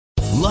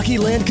Lucky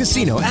Land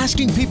Casino,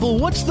 asking people,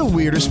 what's the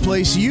weirdest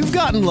place you've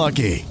gotten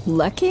lucky?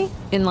 Lucky?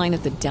 In line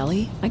at the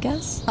deli, I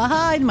guess?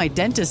 Aha, in my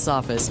dentist's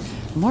office.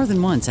 More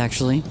than once,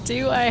 actually.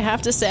 Do I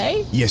have to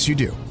say? Yes, you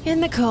do. In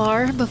the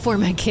car before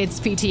my kids'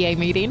 PTA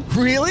meeting.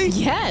 Really?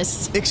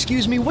 Yes.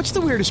 Excuse me, what's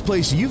the weirdest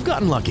place you've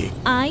gotten lucky?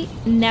 I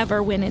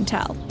never win and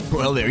tell.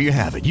 Well, there you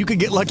have it. You can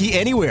get lucky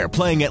anywhere,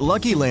 playing at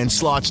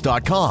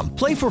LuckyLandSlots.com.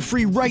 Play for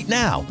free right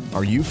now.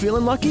 Are you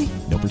feeling lucky?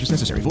 No purchase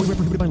necessary. Void where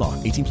prohibited by law.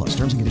 18 plus.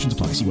 Terms and conditions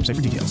apply. See website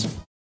for details.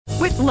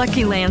 With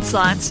Lucky Land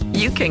Slots,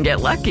 you can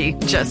get lucky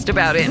just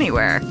about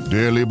anywhere.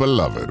 Dearly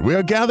beloved, we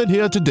are gathered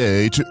here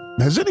today to...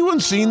 Has anyone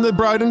seen the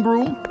bride and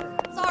groom?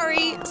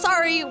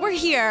 Sorry, we're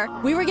here.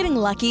 We were getting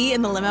lucky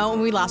in the limo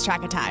and we lost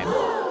track of time.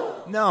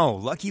 No,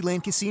 Lucky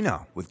Land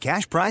Casino, with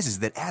cash prizes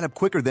that add up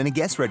quicker than a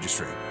guest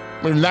registry.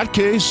 In that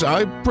case,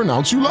 I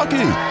pronounce you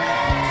lucky.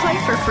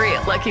 Play for free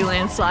at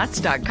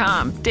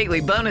LuckyLandSlots.com.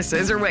 Daily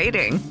bonuses are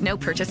waiting. No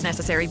purchase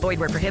necessary. Void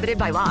where prohibited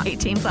by law.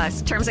 18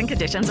 plus. Terms and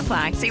conditions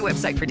apply. See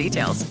website for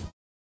details.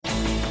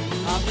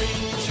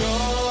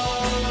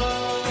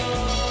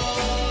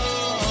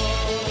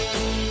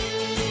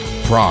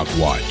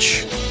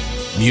 Prog-Watch.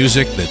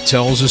 Music that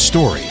tells a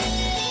story.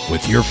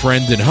 With your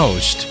friend and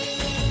host,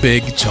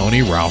 Big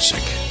Tony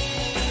Rousick,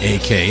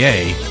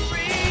 a.k.a.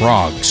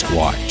 Prog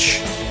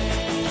Squatch.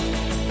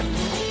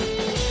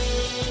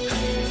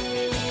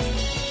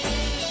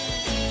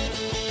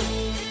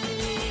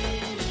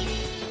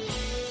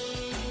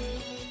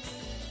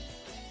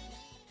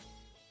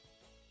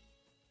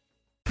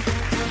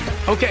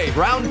 Okay,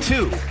 round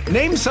two.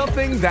 Name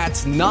something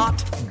that's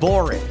not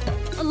boring.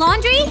 A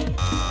laundry?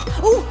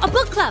 Ooh, a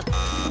book club.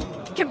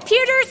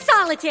 Computer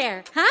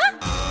solitaire, huh?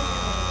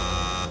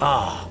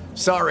 Ah,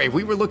 sorry,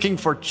 we were looking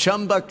for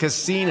Chumba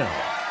Casino.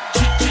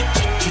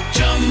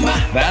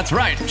 That's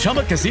right,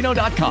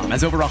 ChumbaCasino.com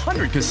has over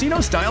 100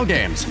 casino-style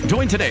games.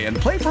 Join today and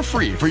play for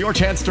free for your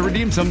chance to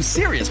redeem some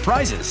serious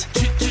prizes.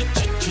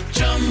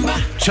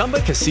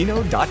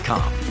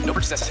 ChumbaCasino.com. No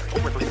purchase necessary.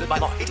 Void where prohibited by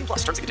law. 18 plus.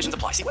 Terms and conditions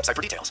apply. See website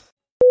for details.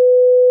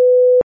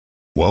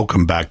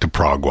 Welcome back to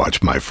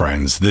Prog-Watch, my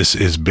friends. This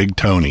is Big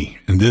Tony,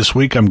 and this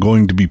week I'm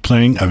going to be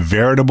playing a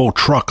veritable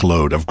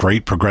truckload of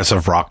great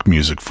progressive rock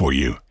music for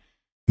you.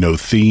 No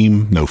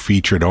theme, no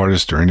featured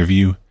artist or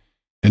interview.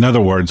 In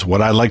other words,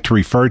 what I like to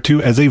refer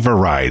to as a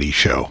variety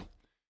show.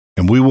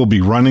 And we will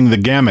be running the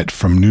gamut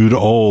from new to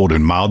old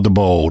and mild to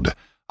bold.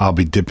 I'll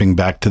be dipping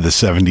back to the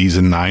 70s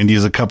and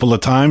 90s a couple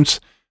of times,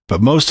 but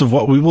most of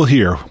what we will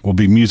hear will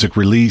be music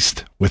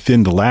released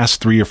within the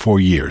last 3 or 4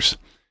 years,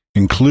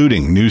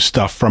 including new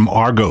stuff from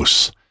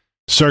Argos,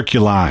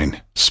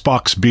 Circuline,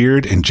 Spock's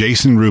Beard, and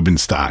Jason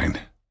Rubinstein.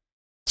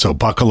 So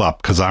buckle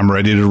up, because I'm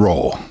ready to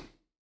roll.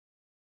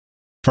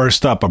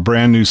 First up, a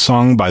brand new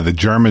song by the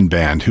German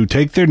band who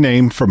take their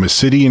name from a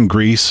city in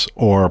Greece,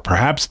 or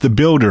perhaps the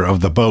builder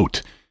of the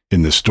boat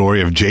in the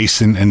story of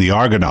Jason and the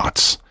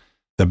Argonauts.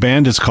 The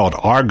band is called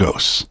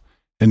Argos,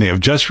 and they have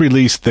just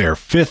released their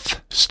 5th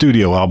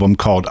studio album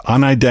called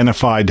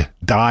Unidentified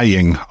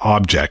Dying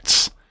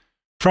Objects.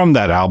 From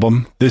that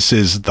album, this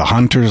is The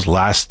Hunter's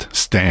Last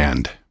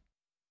Stand.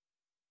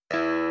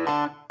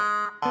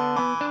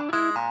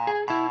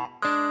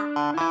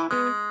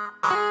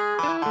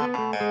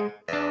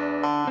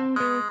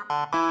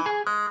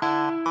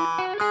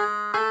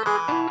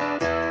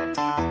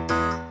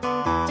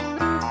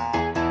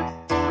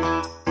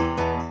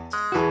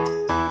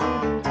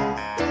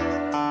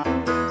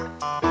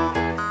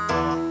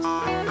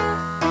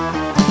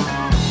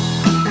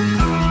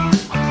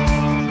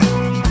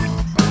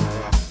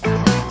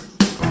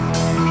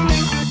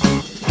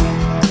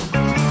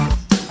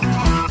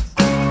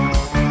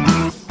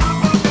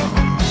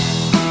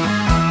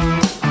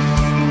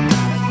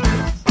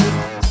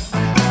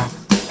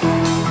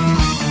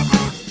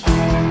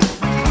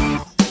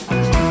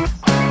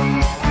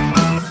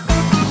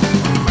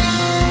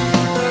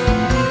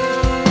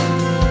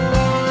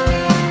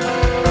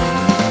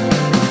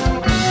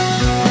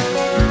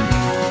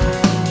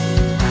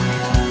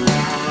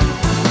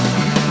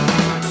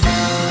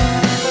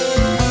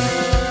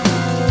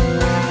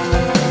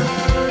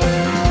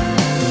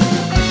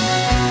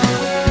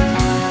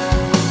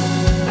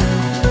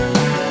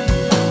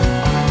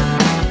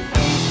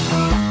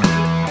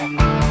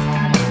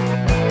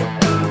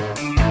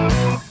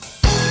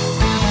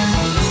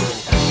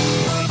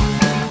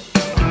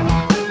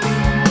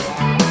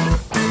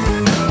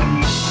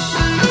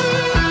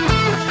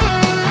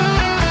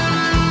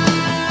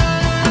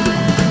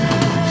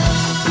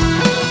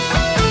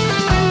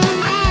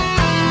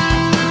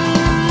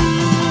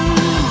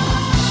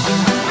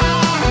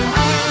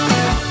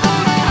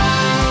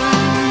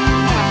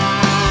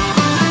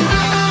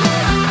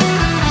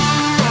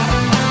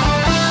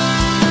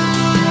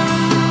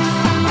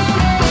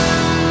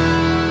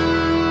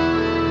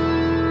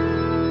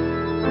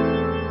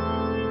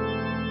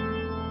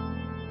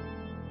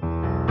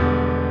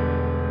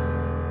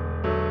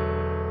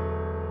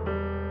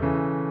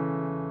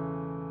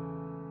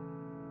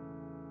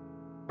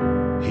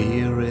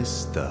 Here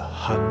is the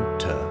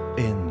hunter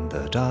in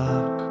the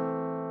dark.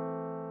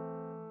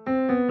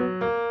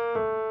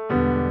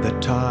 The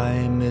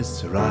time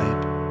is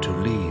ripe to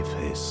leave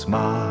his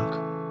mark.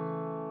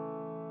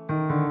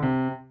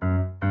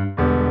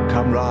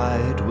 Come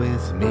ride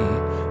with me,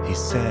 he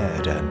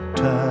said and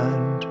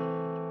turned.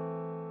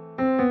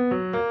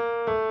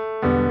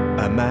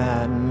 A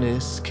man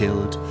is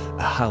killed,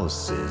 a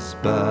house is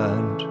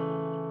burned.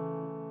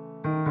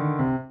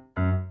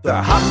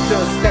 The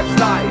hunter steps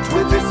light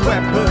with his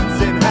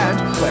weapons in hand.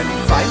 When he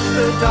fights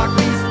the dark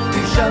beast,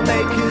 he shall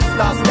make his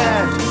last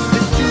stand.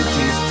 His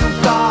duty's to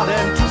guard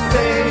and to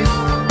save.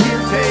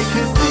 He'll take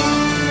his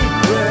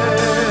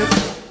secret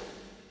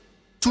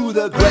to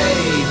the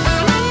grave.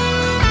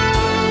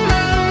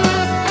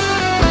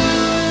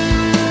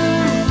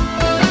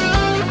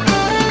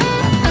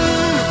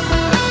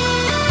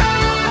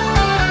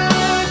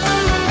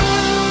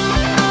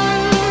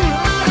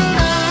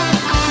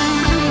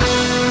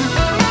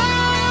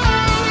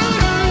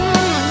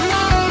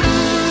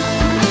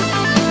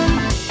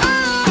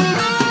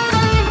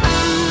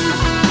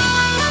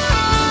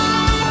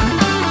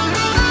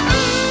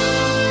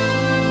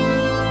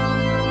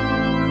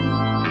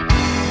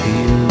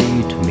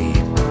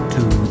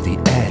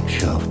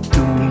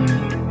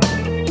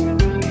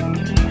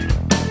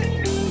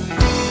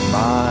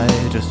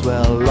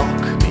 Well,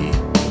 lock me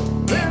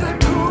in the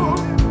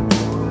tomb.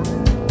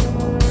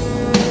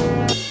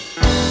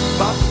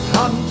 But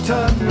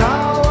hunter,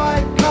 now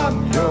I come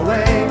your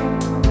way.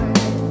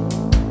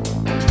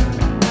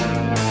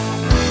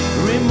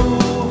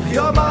 Remove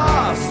your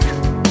mask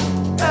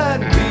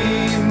and be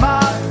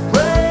my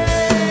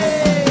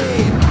prey.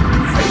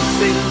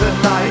 Facing the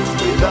night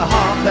with a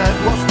heart that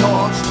was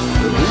torched,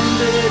 the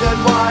wounded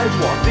and wild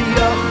walk the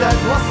earth that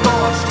was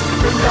scorched.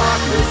 In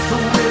darkness who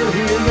will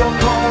hear your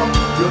call?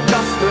 You're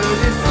just a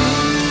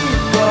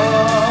deceiver.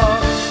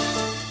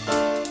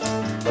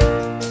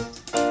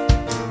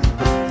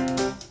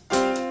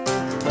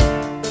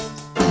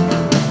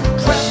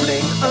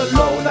 Traveling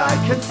alone, I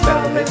can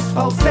smell his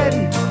false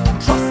scent.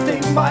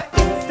 Trusting my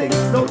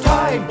instincts, no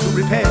time to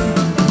repent.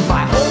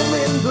 My home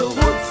in the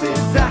woods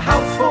is a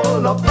house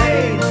full of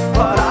pain.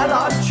 But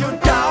I'll hunt you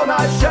down,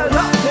 I shall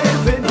not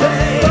live in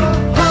vain.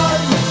 The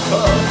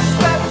hunter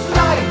steps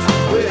light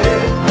with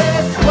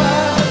his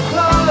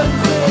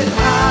weapons in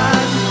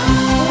hand.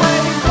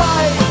 When he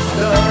fights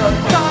the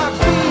dark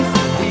beast,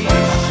 he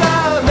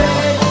shall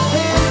make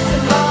his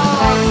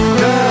last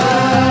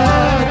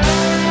stand.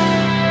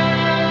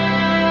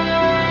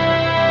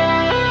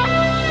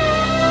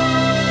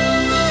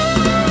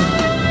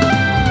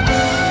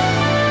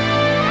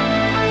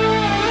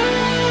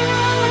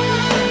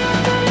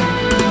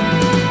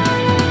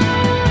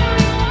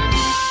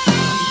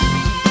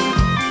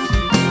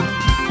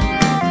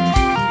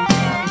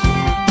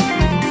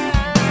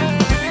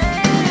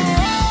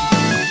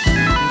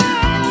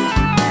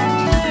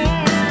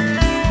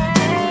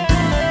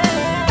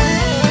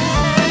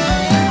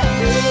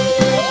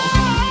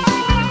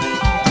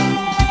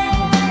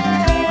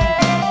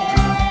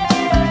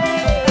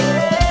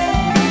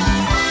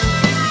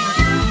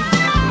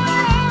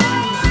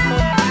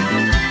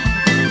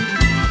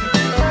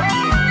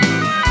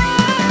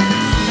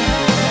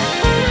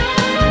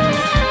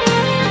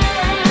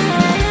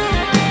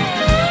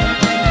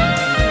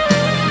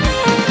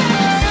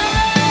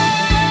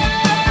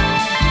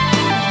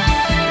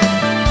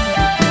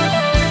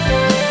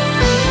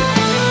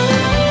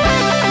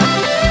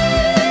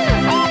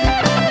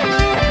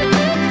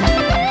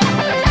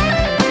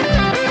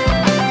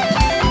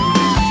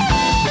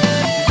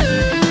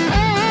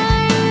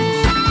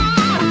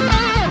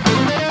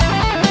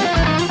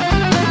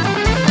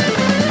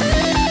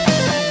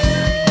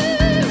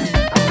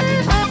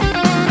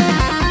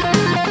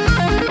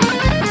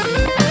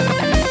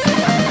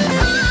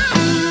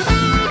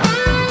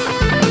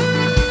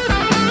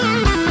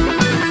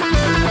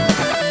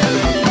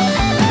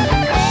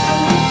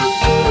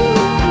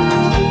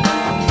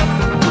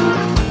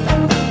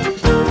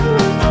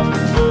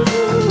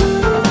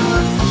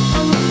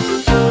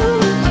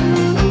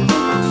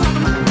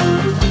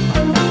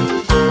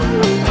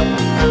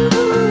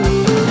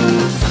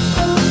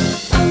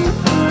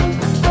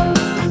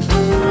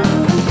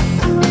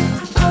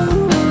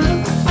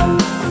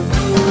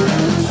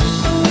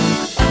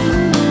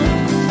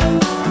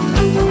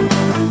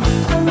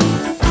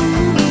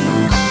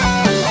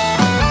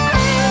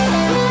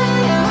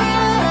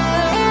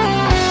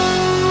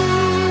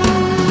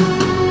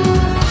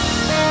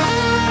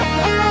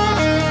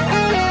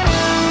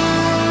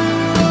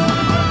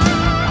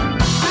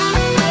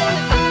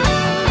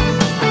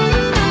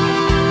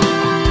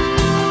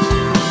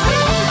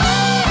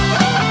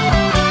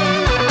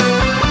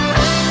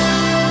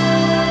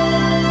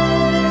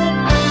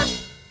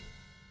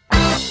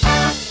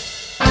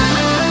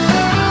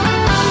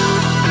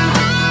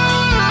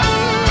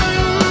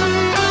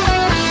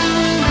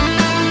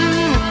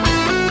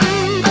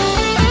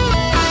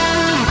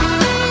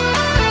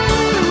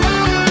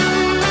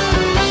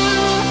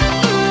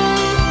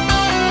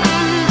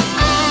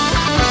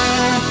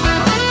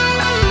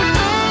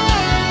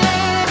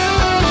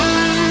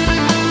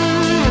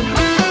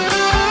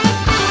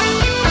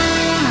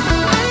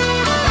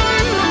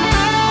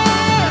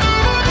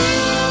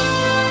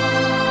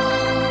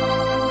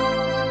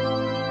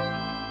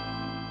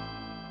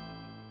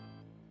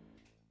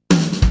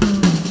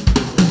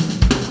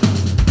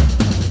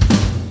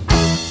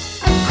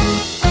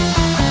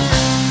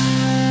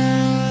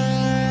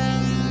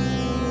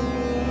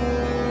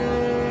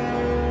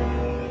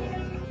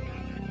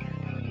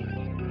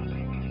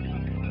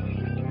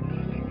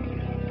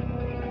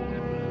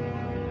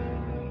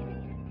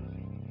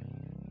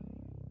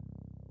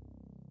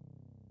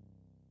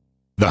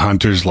 The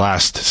Hunter's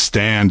Last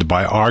Stand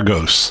by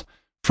Argos,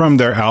 from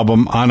their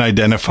album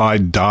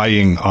Unidentified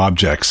Dying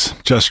Objects,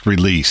 just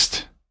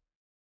released.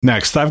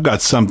 Next, I've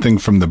got something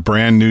from the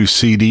brand new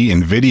CD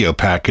and video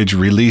package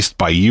released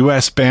by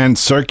US band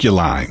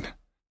Circuline.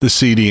 The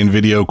CD and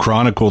video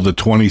chronicle the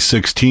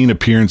 2016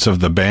 appearance of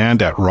the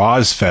band at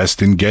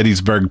Rozfest in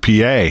Gettysburg,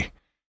 PA.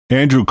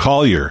 Andrew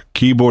Collier,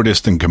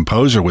 keyboardist and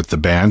composer with the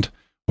band,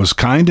 was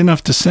kind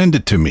enough to send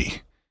it to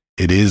me.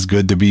 It is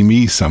good to be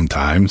me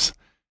sometimes.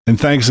 And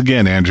thanks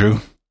again, Andrew.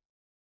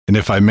 And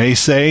if I may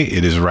say,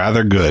 it is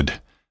rather good.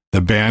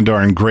 The band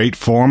are in great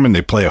form and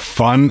they play a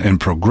fun and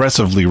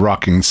progressively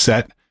rocking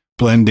set,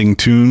 blending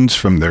tunes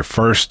from their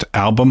first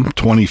album,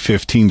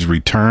 2015's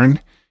Return,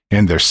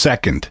 and their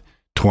second,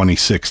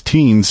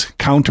 2016's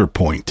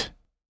Counterpoint.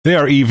 They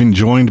are even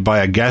joined by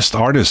a guest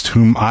artist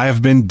whom I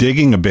have been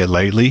digging a bit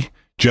lately,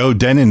 Joe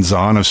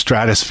Denenzon of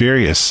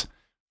Stratusfurious,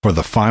 for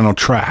the final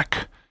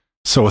track.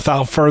 So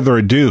without further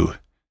ado,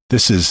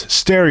 this is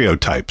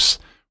Stereotypes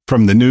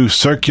from the new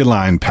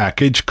Circuline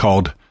package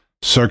called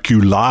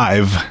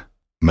Circulive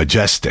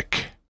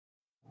Majestic.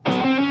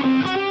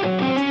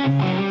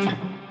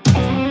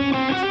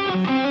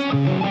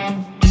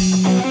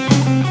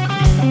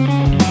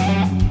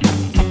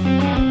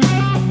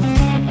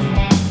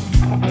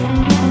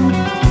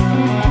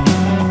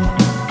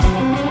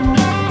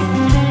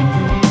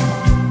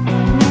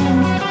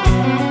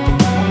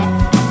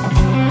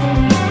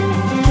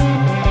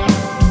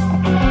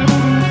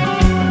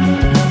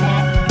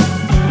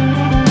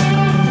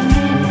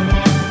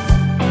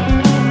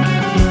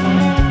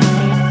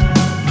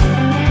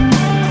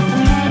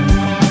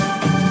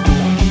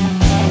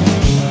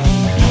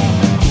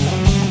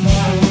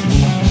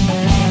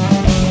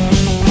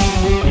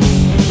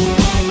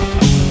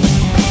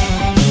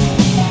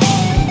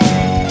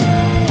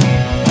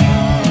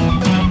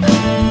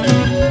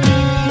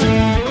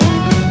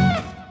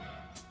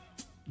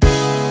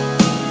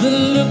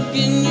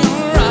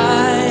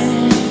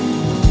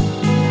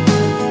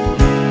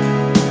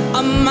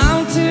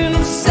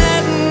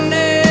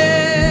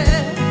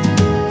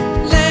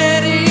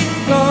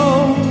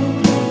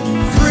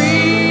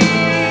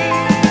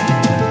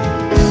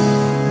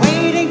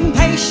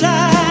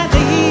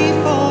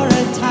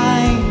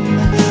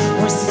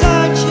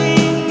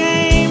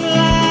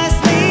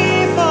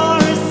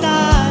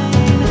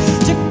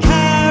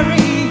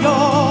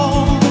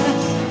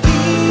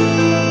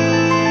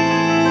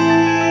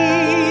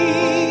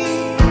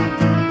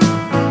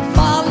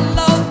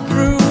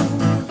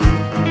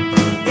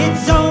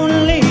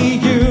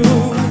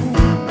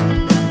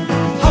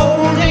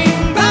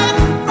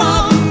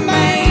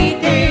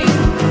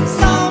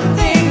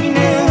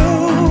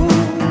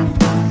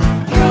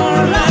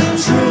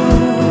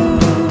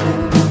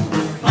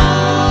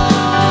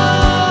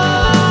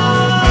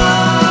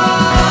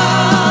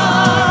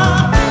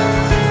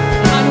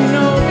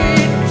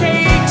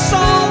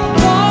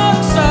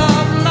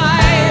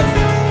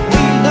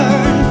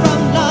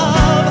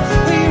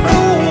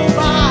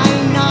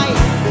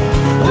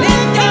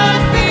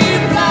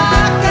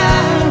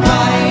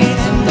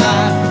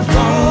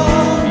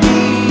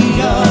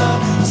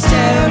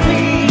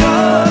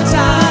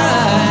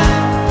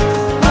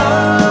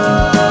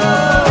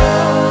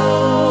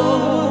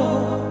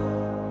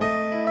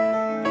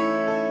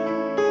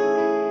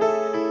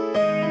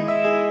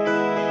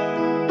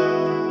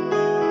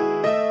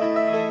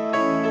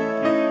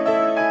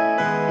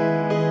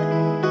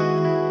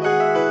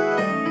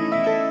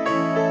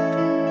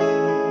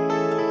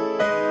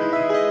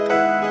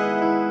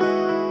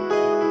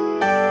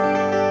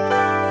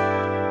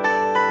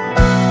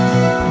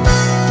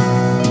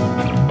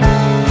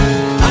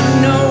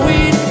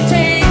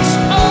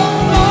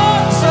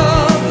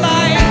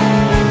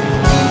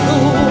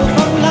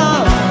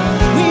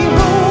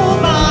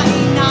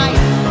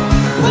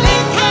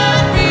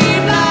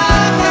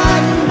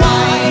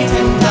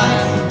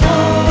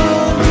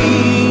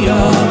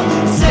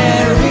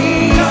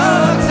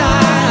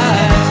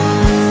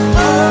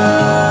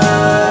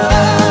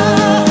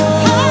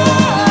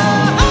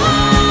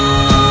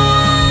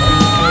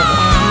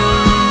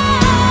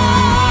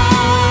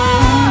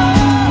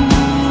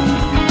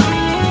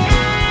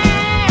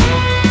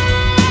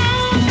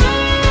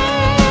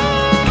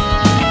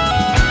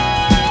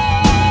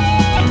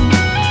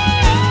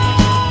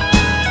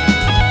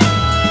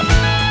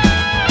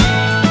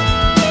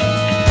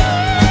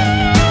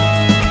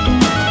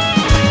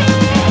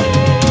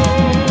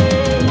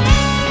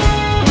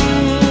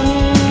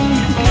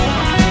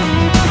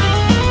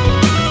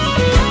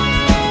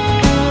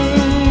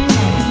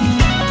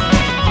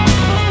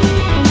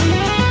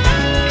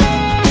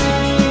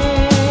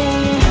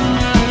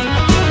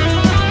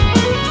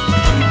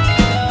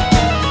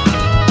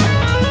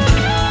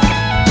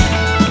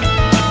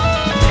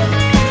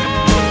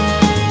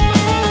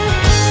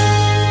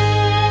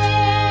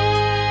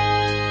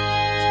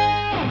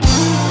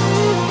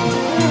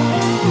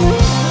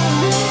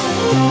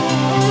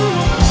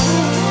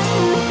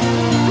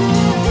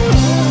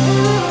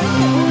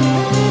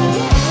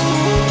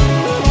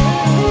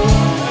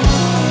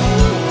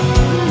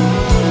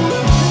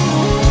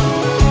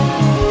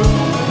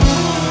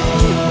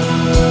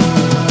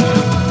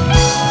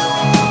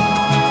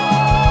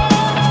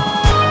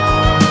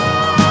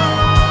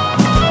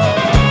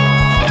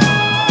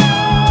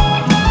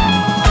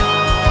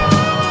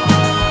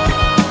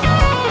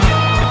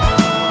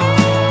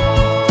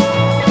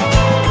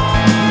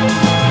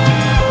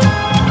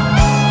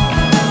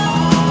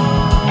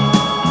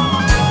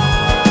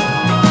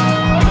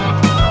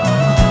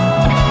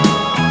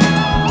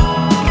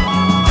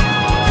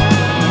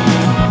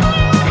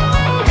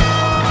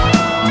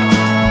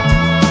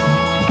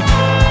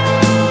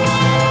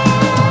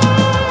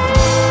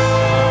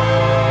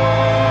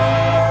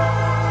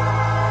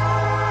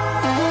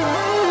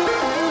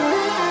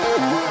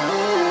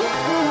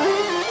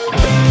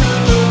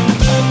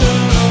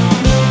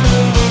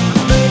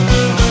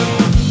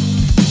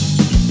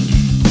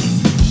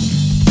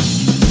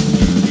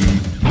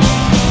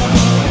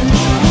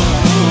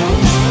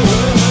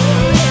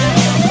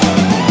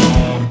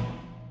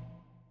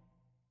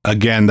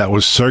 Again, that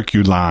was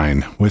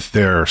Circuline with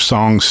their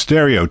song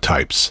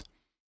Stereotypes.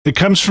 It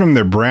comes from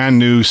their brand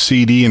new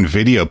CD and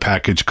video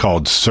package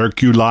called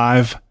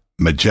Circulive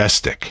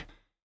Majestic.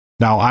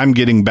 Now I'm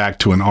getting back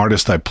to an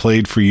artist I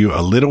played for you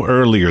a little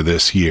earlier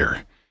this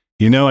year.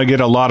 You know, I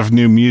get a lot of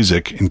new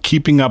music, and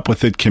keeping up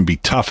with it can be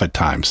tough at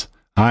times.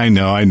 I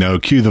know,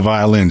 cue the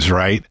violins,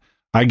 right?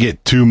 I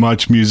get too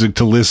much music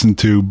to listen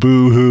to,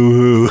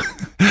 boo-hoo-hoo.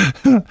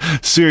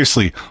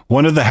 Seriously,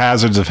 one of the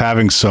hazards of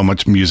having so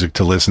much music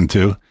to listen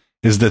to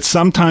is that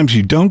sometimes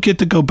you don't get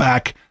to go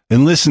back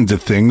and listen to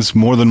things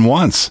more than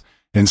once,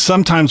 and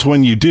sometimes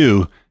when you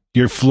do,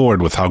 you're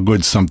floored with how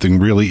good something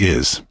really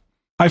is.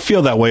 I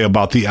feel that way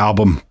about the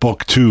album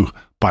Book 2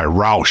 by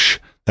Rausch,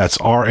 that's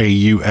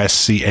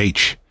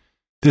R-A-U-S-C-H.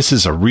 This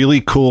is a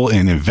really cool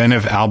and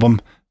inventive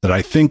album that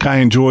I think I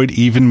enjoyed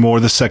even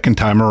more the second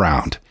time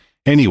around.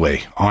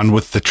 Anyway, on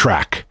with the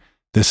track.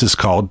 This is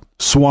called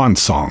Swan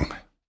Song.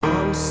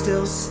 I'm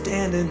still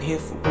standing here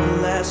for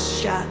one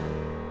last shot.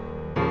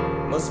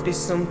 Must be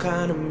some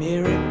kind of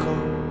miracle.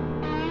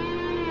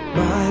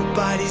 My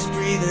body's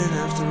breathing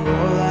after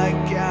all I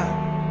got.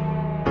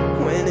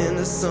 Went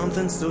into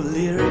something so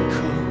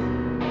lyrical.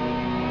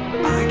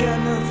 I got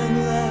nothing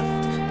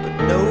left but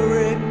no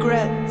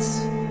regrets.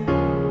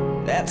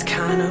 That's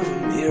kind of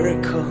a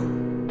miracle.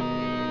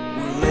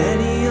 Will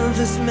any of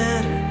this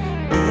matter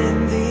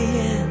in the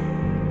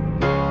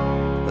end?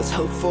 Let's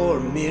hope for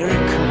a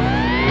miracle.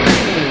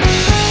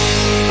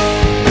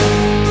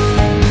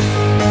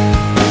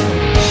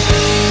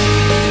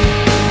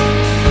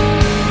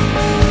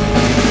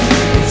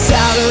 It's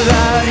out of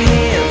our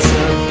hands,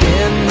 up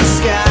in the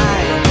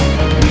sky.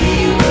 We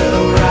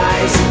will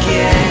rise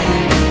again.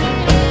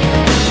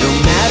 No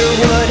matter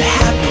what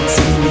happens,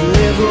 if we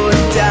live or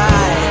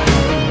die,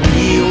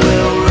 we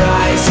will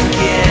rise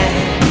again.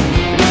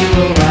 We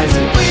will rise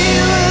again. We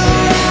will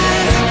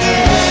rise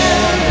again.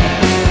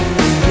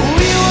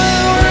 We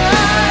will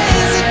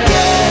rise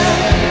again.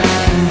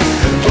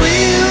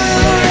 We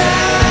will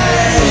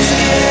rise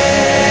again.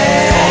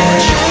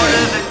 Falling short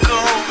of the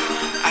goal,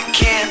 I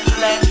can't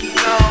let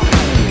go.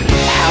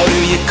 How do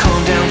you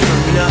calm down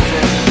from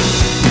nothing?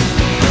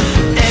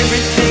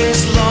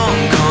 Everything's long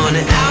gone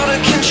and out of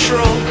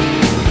control,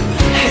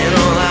 and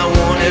all I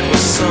wanted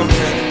was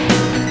something.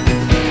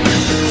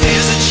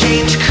 There's a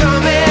change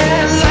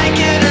coming, like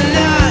it or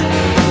not.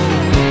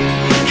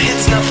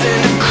 It's nothing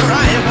to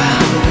cry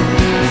about.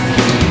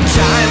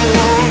 Time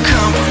won't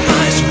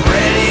compromise,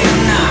 ready or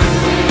not.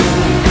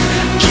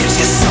 Gives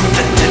you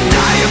something to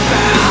die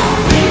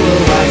about. We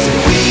will rise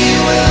again. We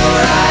will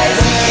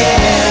rise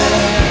again.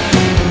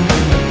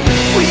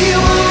 We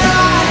will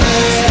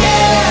rise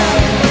again.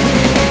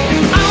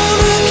 Out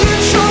of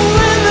control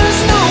and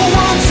there's no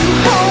one to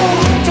hold.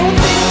 Don't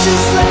think,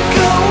 just let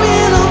go.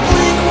 In a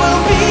blink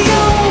we'll be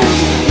old.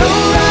 No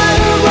right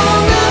or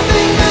wrong,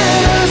 nothing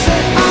matters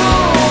at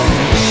all.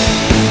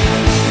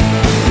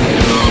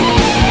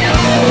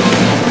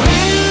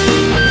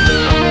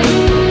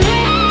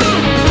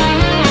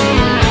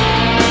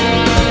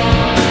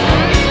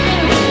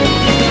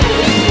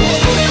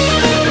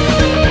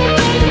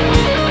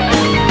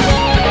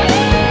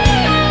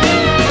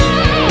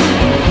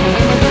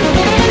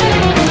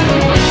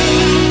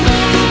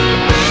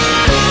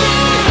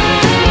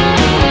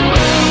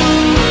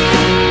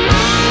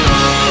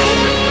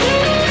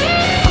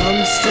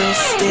 I'm still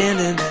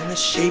standing in the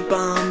shape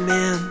I'm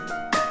in.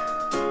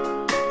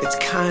 It's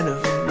kind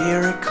of a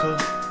miracle.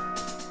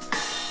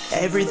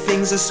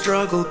 Everything's a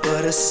struggle,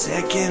 but a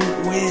second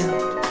wind.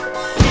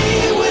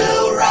 We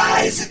will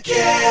rise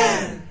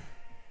again.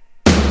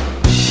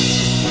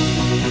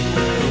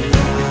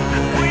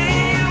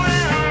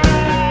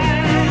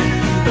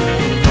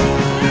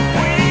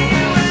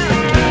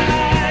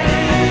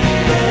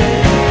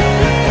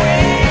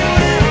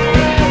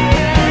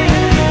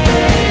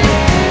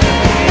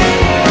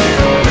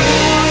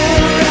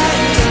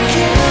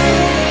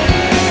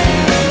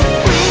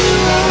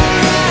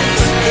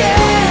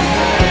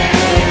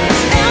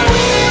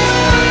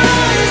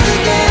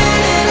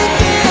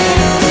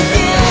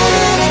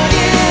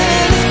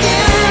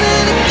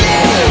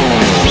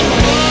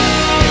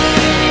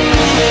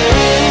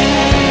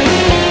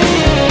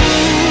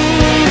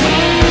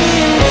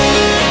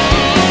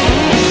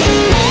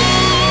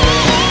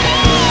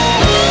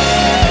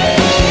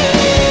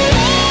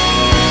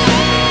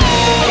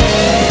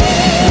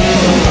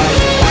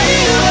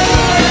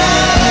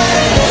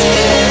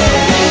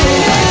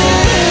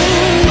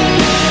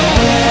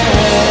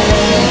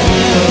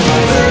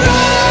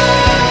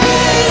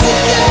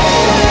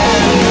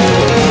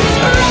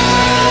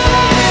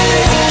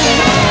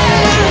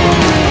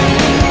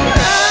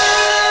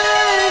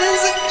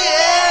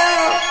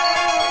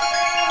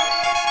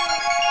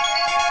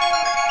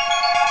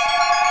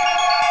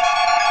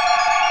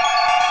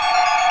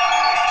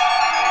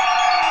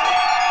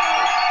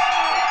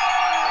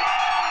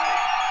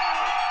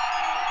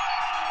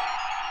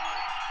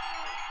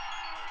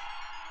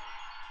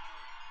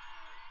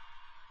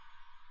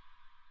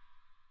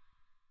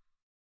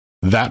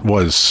 That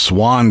was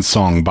Swan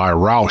Song by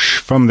Rausch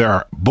from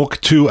their Book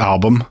 2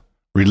 album,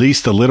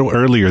 released a little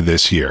earlier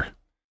this year.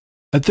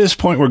 At this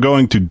point, we're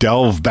going to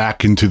delve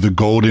back into the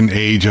golden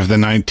age of the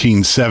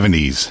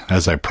 1970s,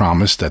 as I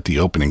promised at the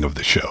opening of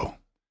the show.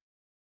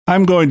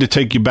 I'm going to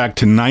take you back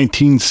to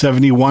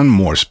 1971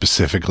 more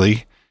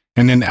specifically,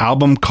 and an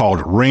album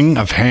called Ring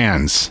of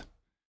Hands.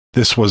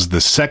 This was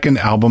the second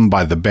album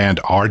by the band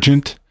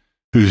Argent,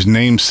 whose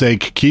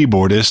namesake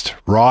keyboardist,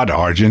 Rod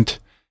Argent,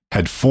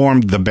 had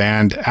formed the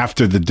band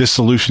after the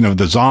dissolution of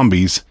the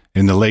Zombies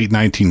in the late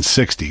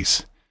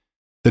 1960s.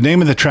 The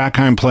name of the track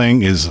I'm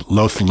playing is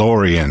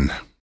Lothlorien.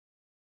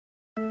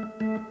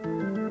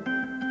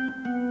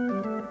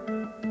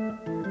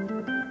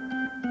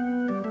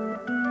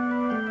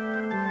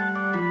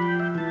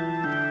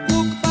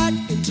 Look back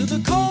into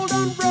the cold,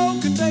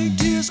 unbroken day,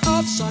 tears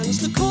of silence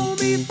that call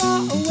me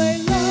far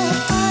away.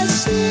 Love, I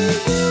see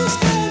you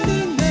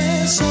standing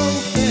there so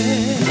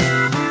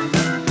fair.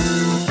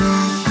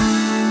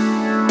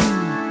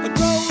 A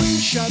growing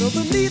shadow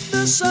beneath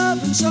the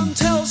southern sun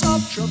tells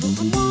of trouble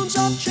and warns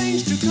of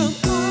change to come.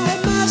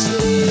 I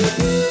must leave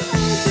you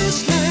and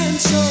this land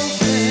so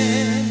fair.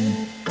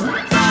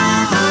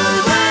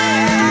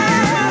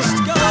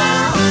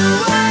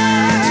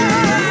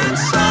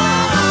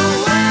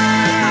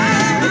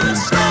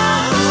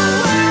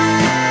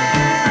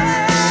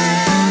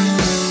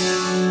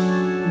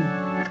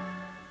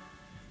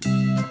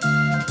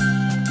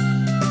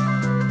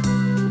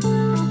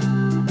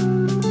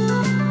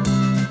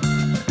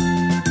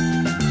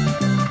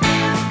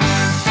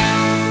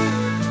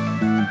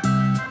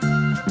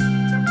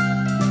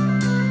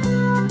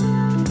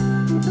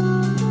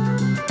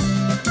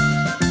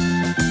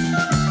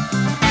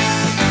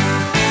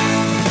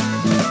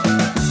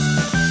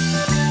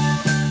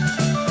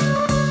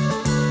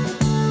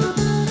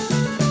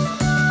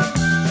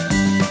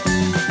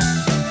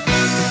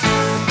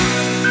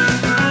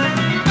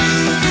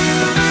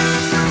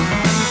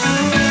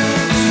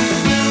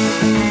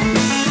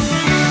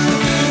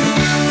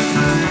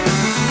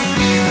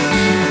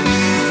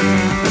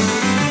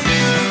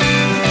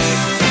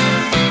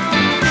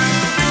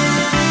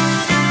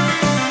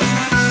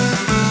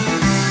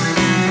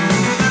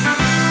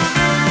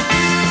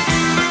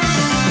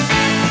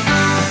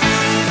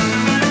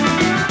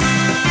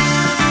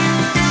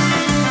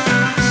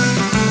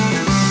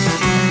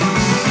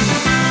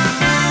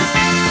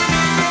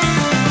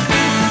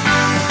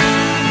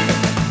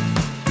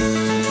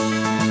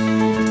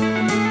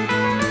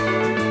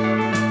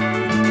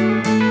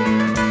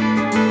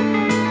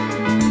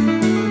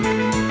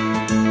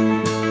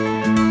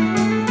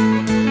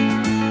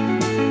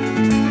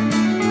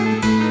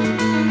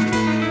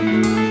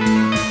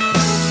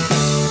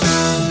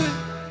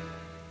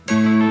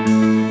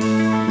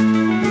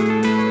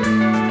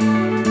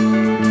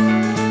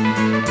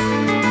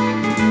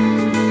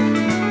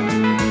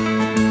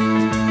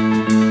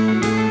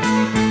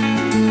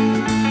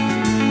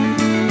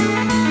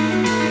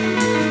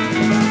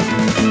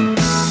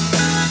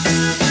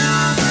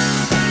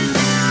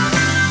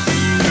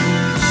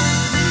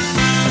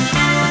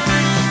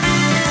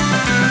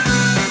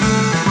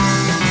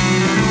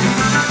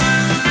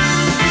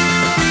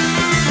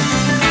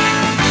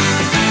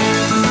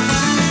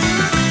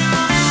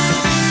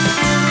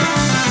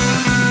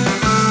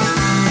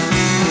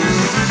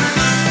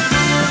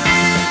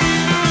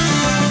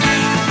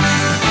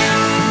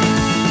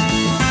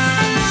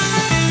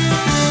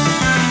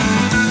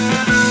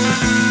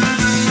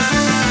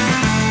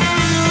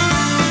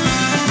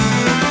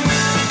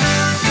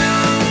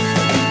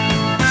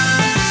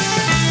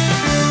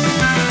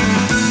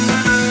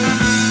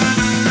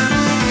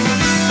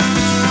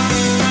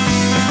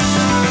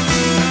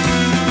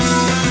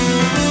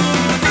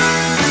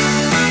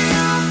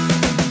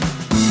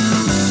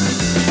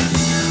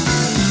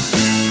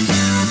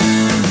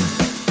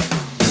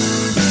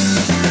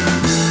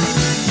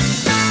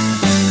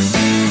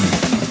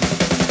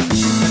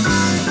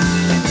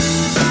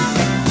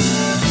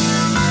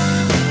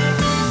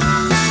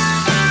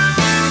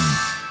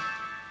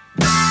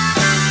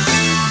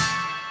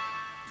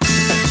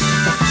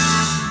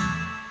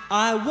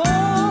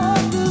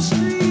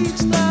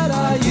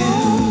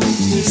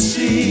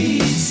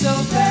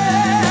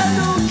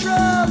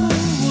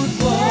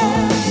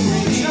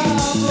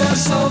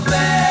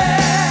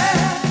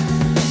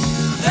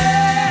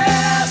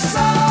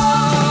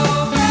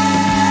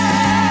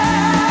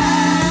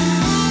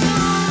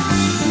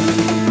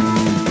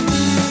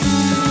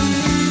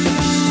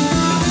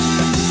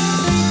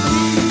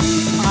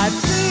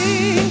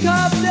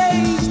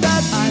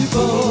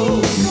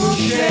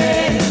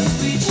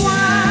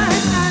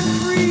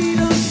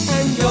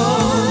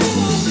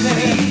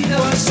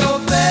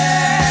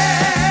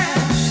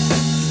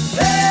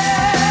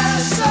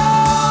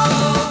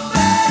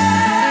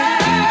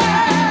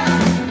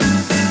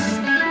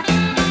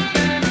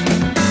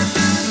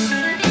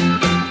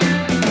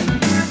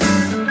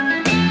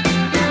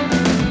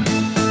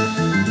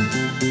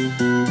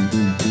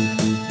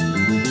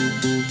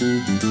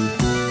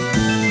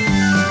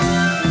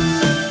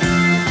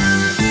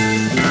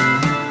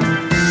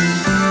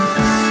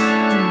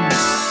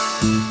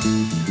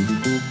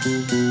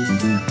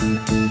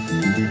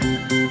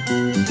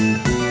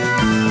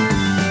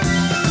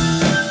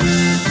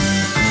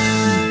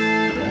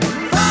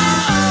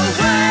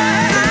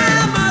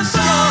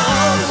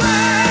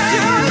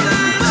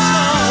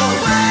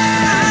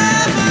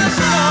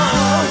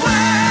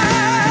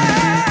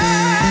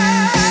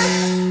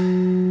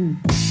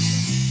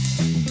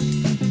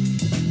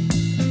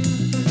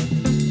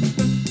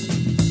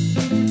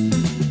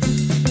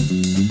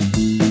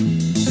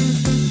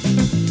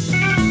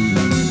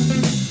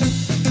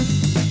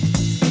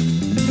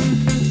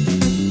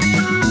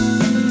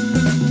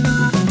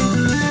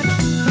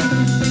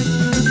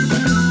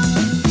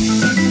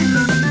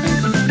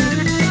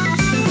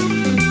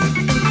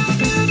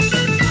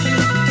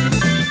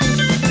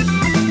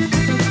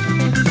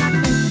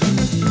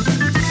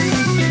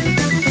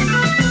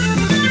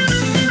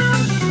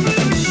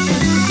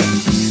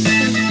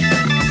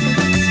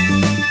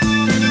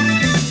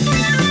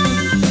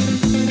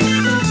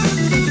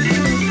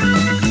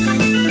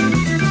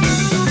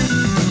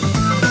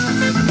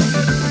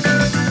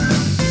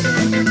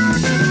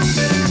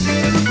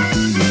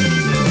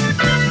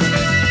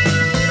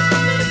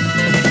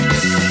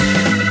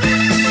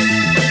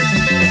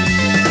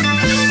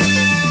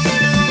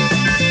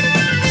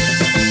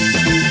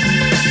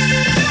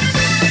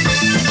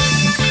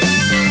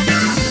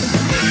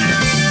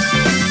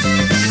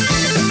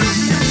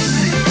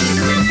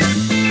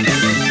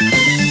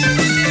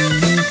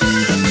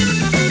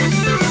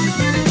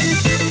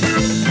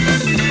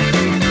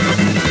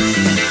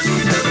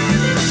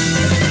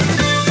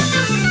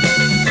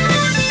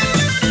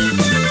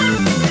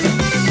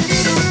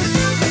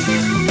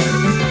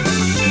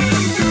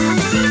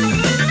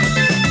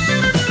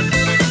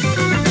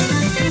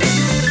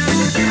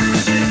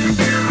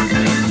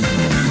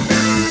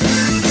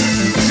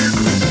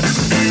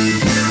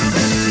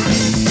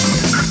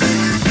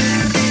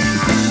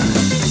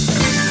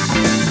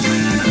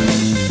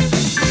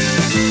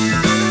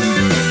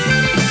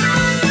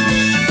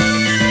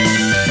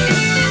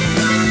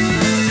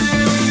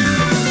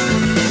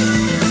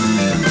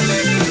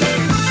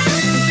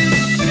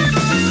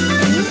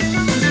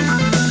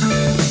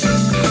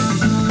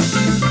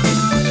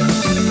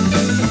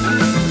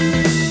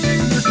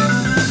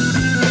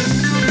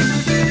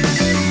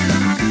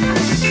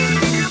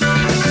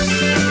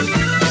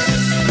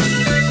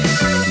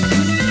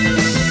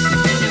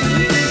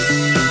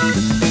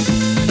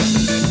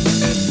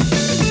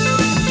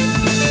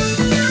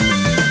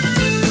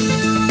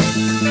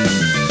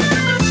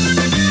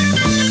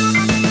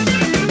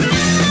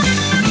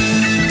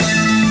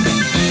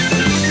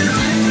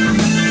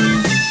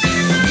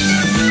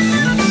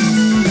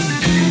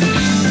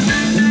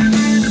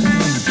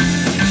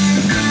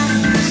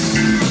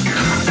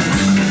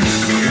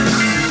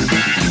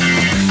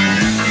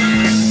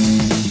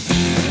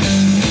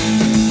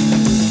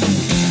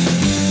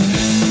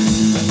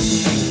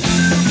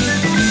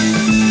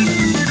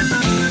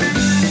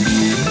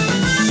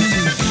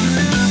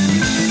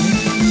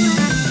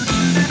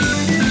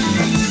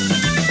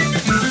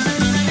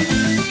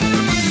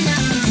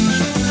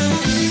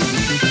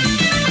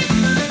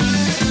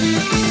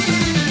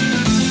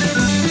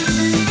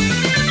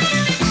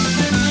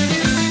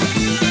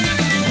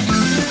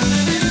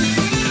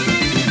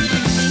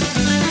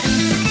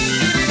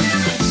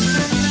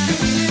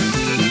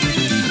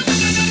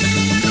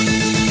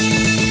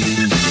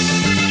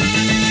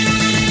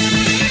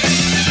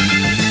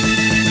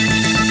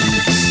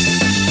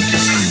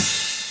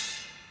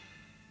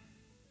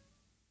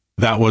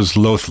 That was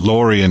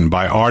Lothlorien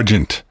by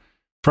Argent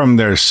from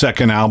their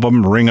second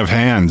album, Ring of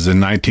Hands, in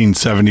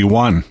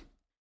 1971.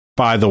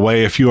 By the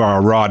way, if you are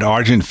a Rod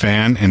Argent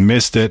fan and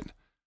missed it,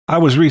 I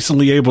was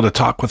recently able to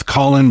talk with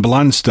Colin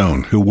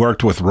Blunstone, who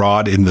worked with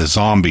Rod in The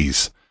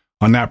Zombies.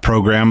 On that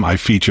program, I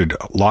featured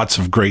lots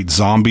of great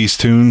Zombies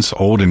tunes,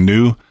 old and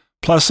new,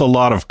 plus a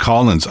lot of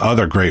Colin's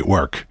other great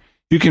work.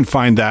 You can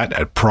find that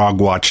at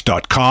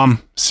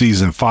Prog-Watch.com,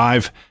 Season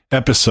 5,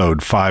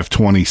 Episode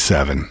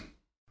 527.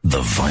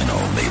 The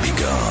vinyl may be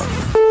gone.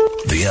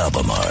 The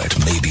album art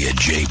may be a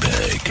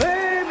JPEG.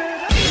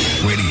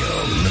 Radio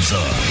lives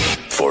on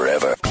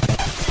forever.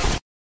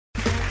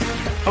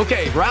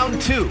 Okay,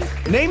 round 2.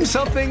 Name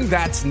something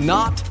that's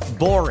not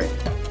boring.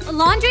 A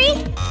laundry?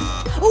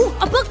 Ooh,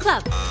 a book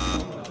club.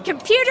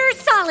 Computer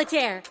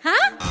solitaire,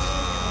 huh?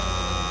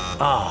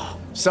 Ah,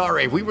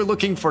 sorry, we were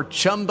looking for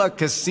Chumba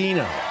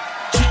Casino.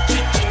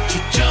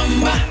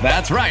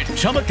 That's right.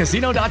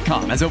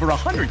 ChumbaCasino.com has over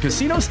 100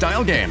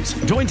 casino-style games.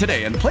 Join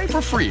today and play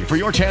for free for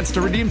your chance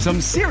to redeem some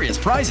serious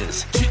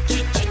prizes.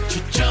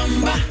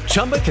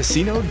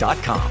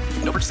 ChumbaCasino.com.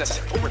 No purchase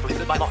necessary. Void where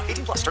prohibited by law.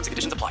 18 plus. Terms and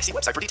conditions apply. See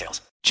website for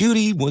details.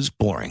 Judy was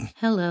boring.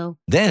 Hello.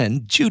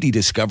 Then Judy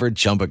discovered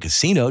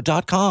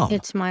ChumbaCasino.com.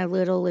 It's my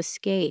little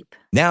escape.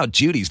 Now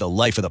Judy's the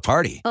life of the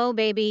party. Oh,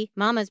 baby,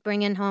 mama's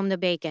bringing home the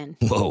bacon.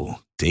 Whoa,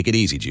 take it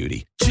easy,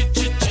 Judy.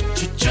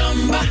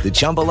 The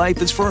Chumba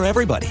life is for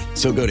everybody.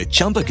 So go to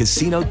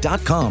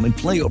ChumbaCasino.com and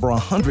play over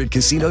 100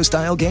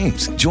 casino-style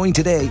games. Join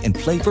today and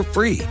play for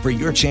free for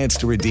your chance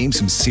to redeem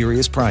some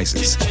serious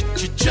prizes.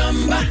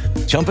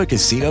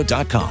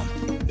 ChumbaCasino.com.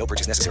 No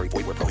purchase necessary.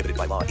 Void where prohibited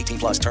by law. 18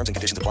 plus. Terms and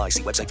conditions apply.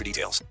 See website for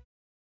details.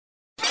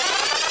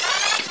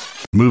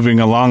 Moving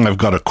along, I've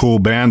got a cool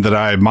band that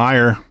I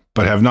admire,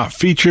 but have not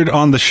featured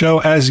on the show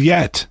as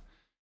yet.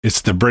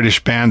 It's the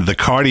British band The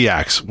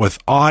Cardiacs with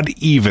Odd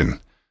Even,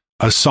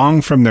 a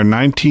song from their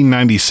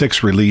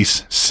 1996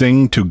 release,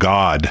 Sing to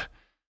God.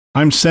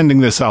 I'm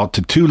sending this out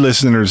to 2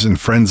 listeners and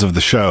friends of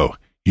the show,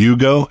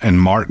 Hugo and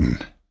Martin.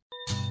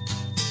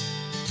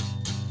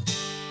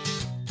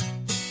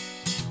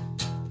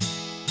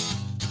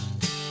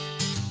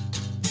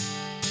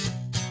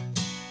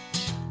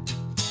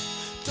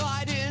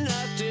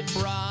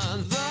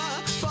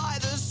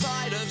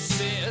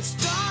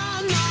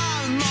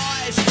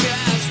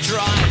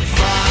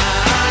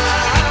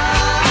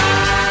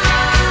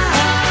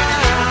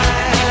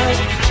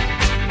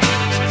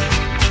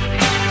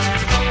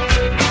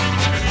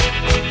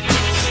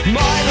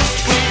 My the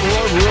street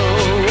were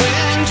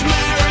ruined,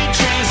 Mary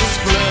Jane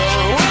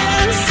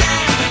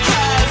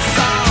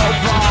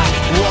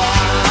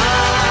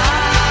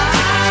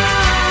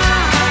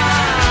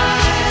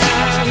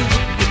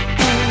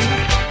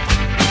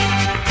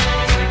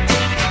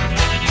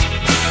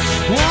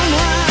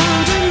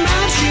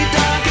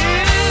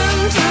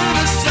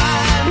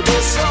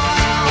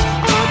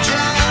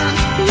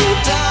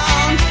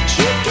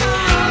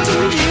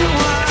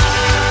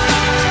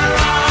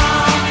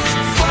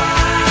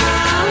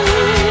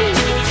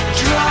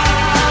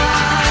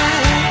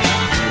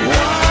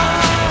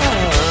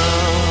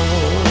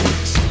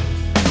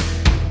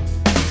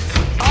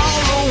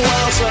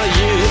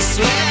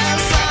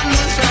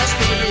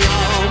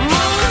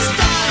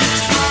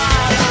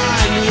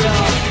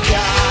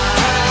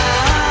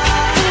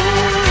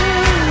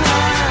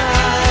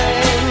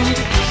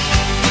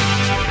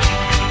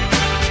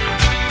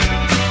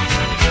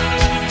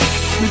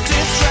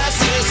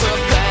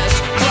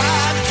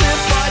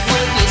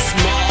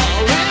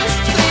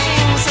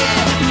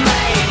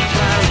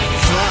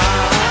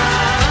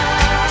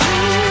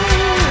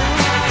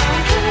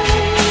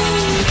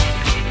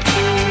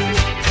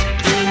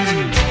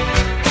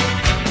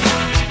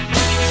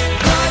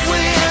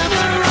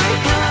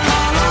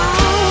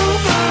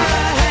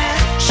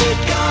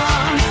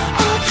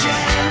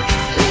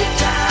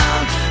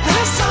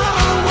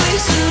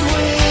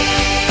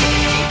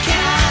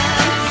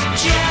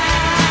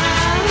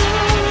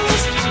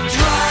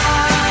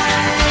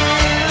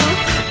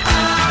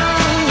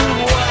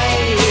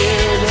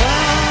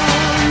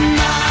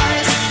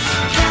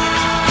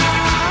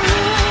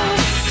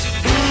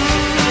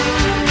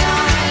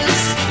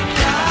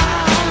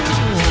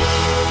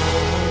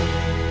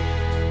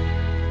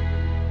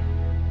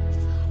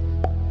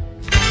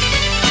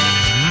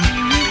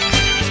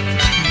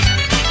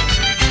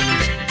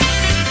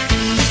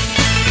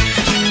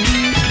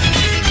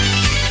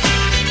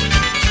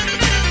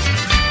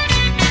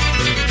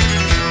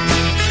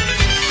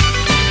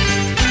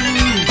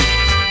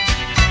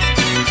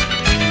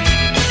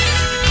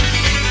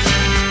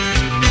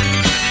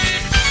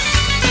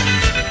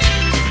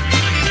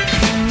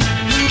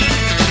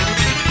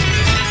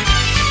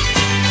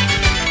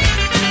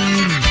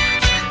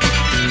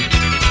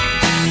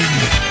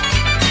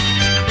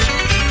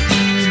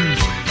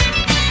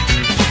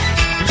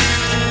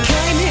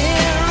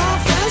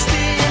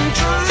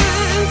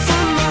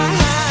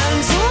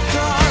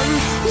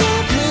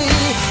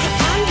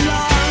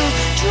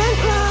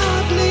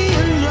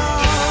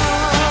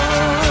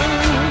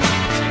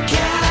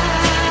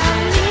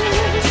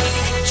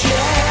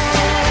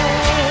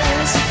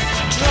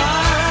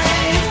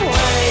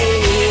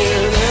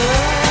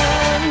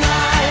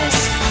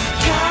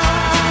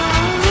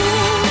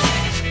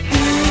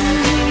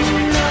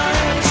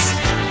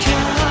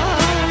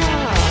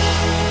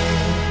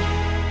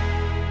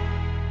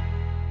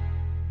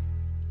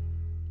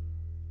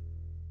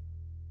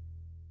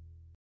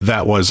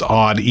That was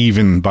Odd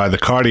Even by the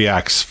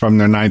Cardiacs from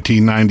their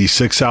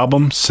 1996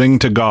 album, Sing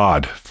to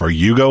God, for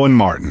Hugo and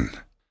Martin.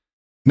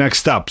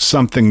 Next up,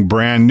 something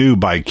brand new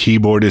by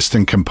keyboardist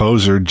and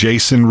composer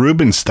Jason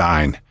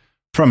Rubinstein.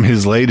 From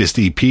his latest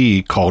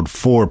EP called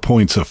 4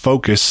 Points of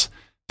Focus,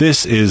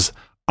 this is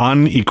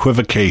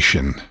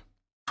Unequivocation.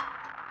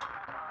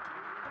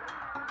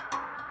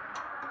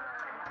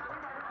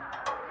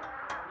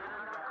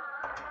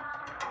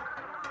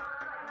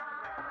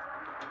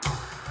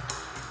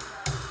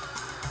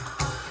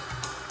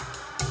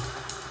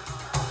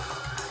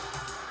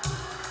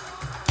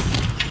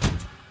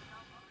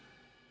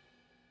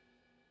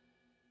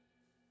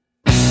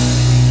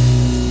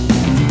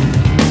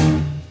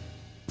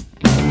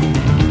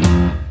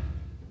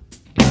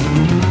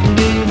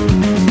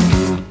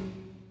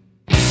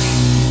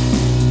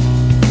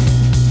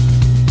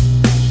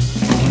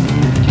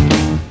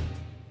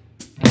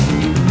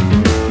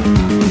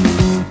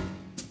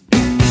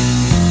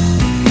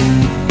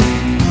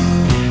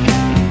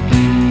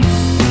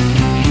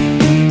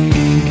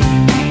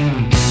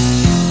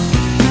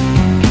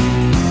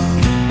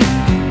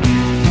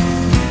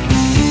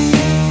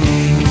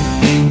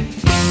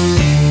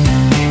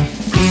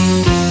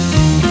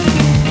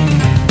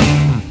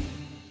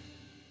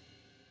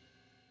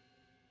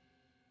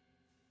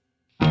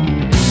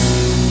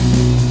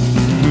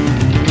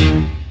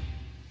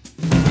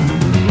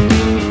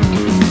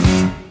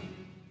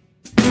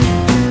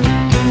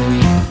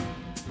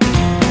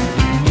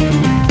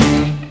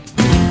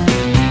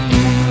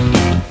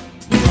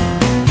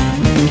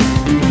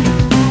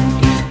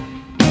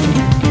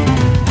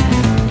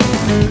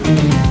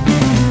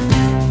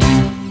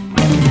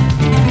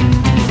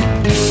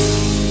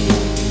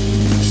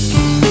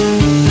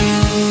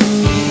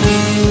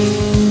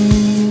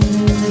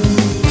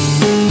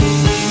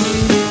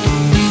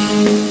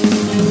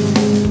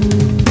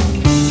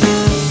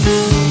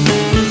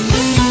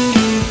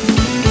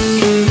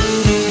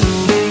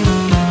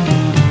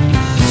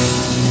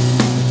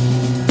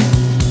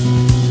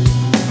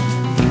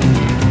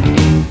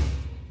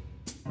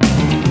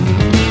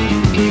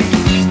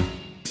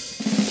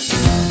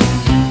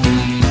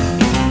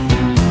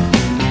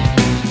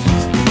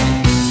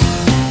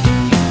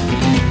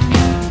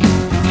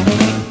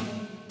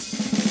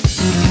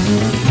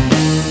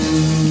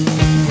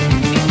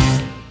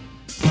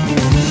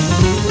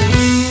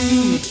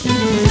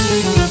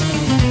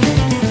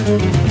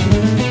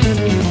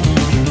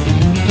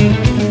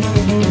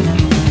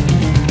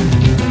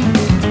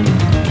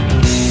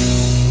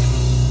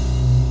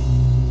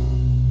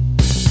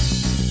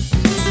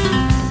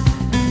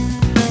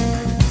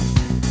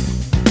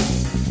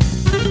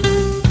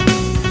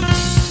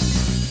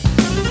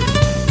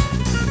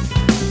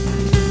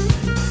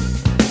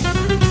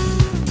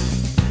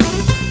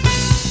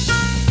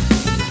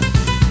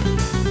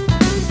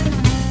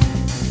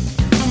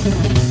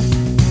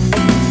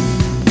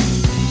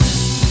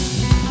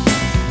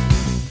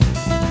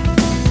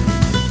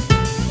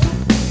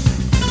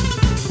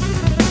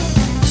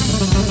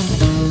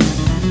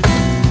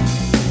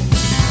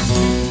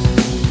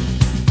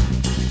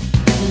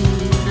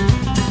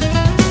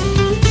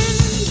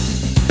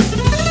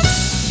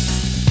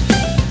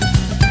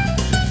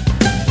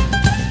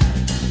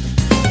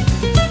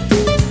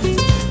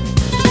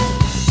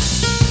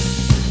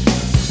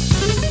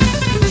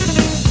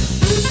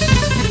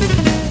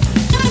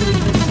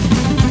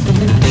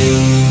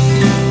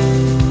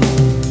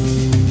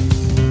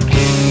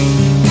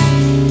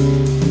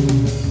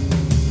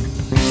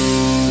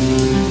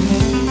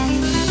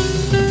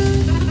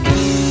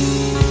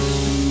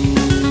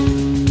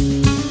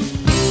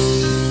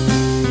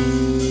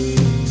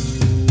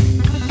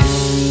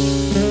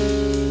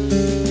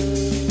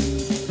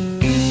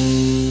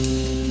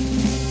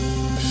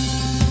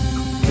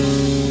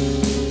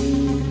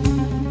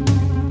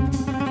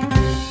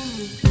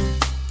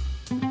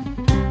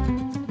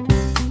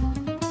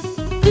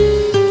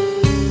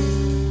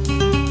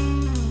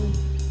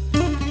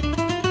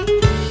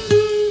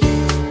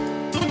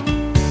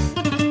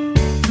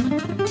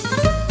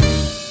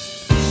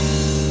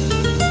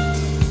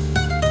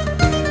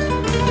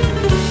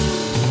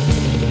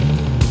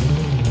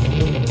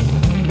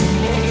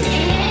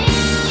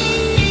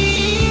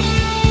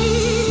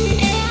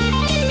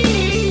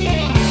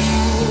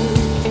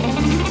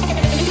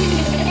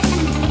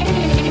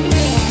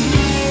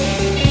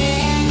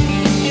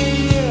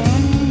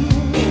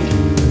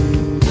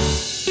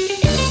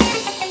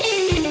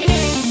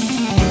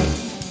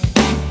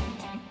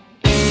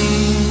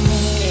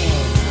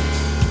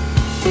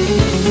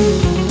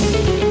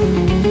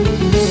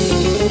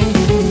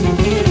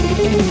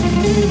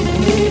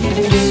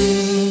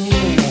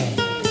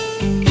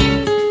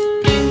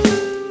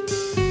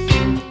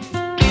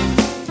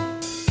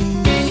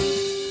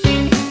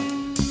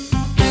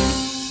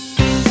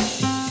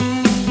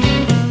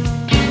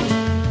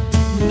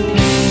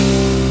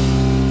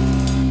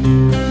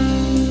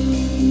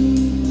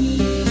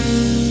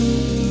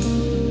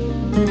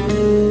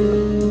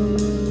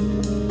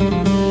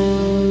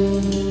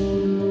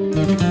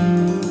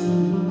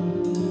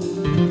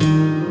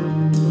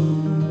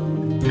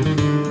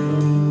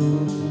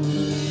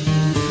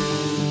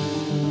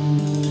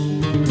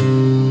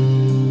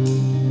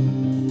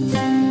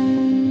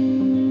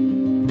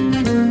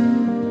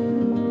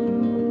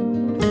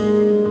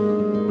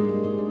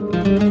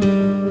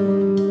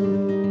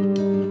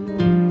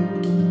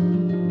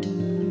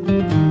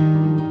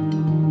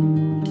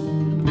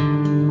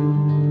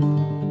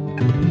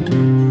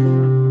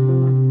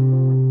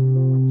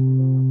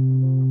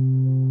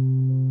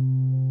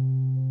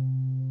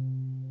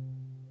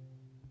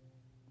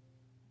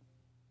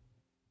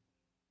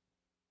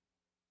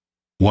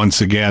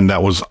 Once again,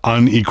 that was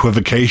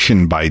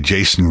Unequivocation by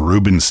Jason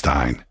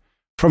Rubinstein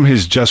from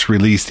his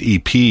just-released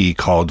EP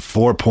called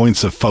 4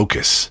 Points of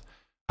Focus.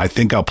 I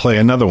think I'll play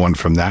another one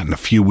from that in a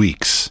few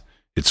weeks.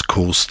 It's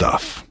cool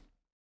stuff.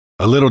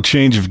 A little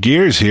change of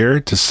gears here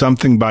to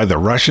something by the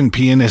Russian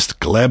pianist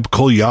Gleb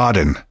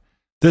Kolyadin.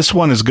 This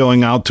one is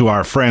going out to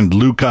our friend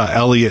Luca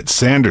Elliott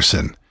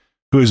Sanderson,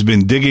 who has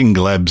been digging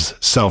Gleb's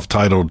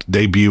self-titled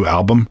debut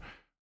album,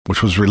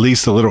 which was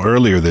released a little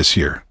earlier this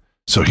year.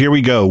 So here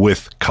we go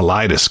with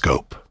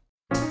Kaleidoscope.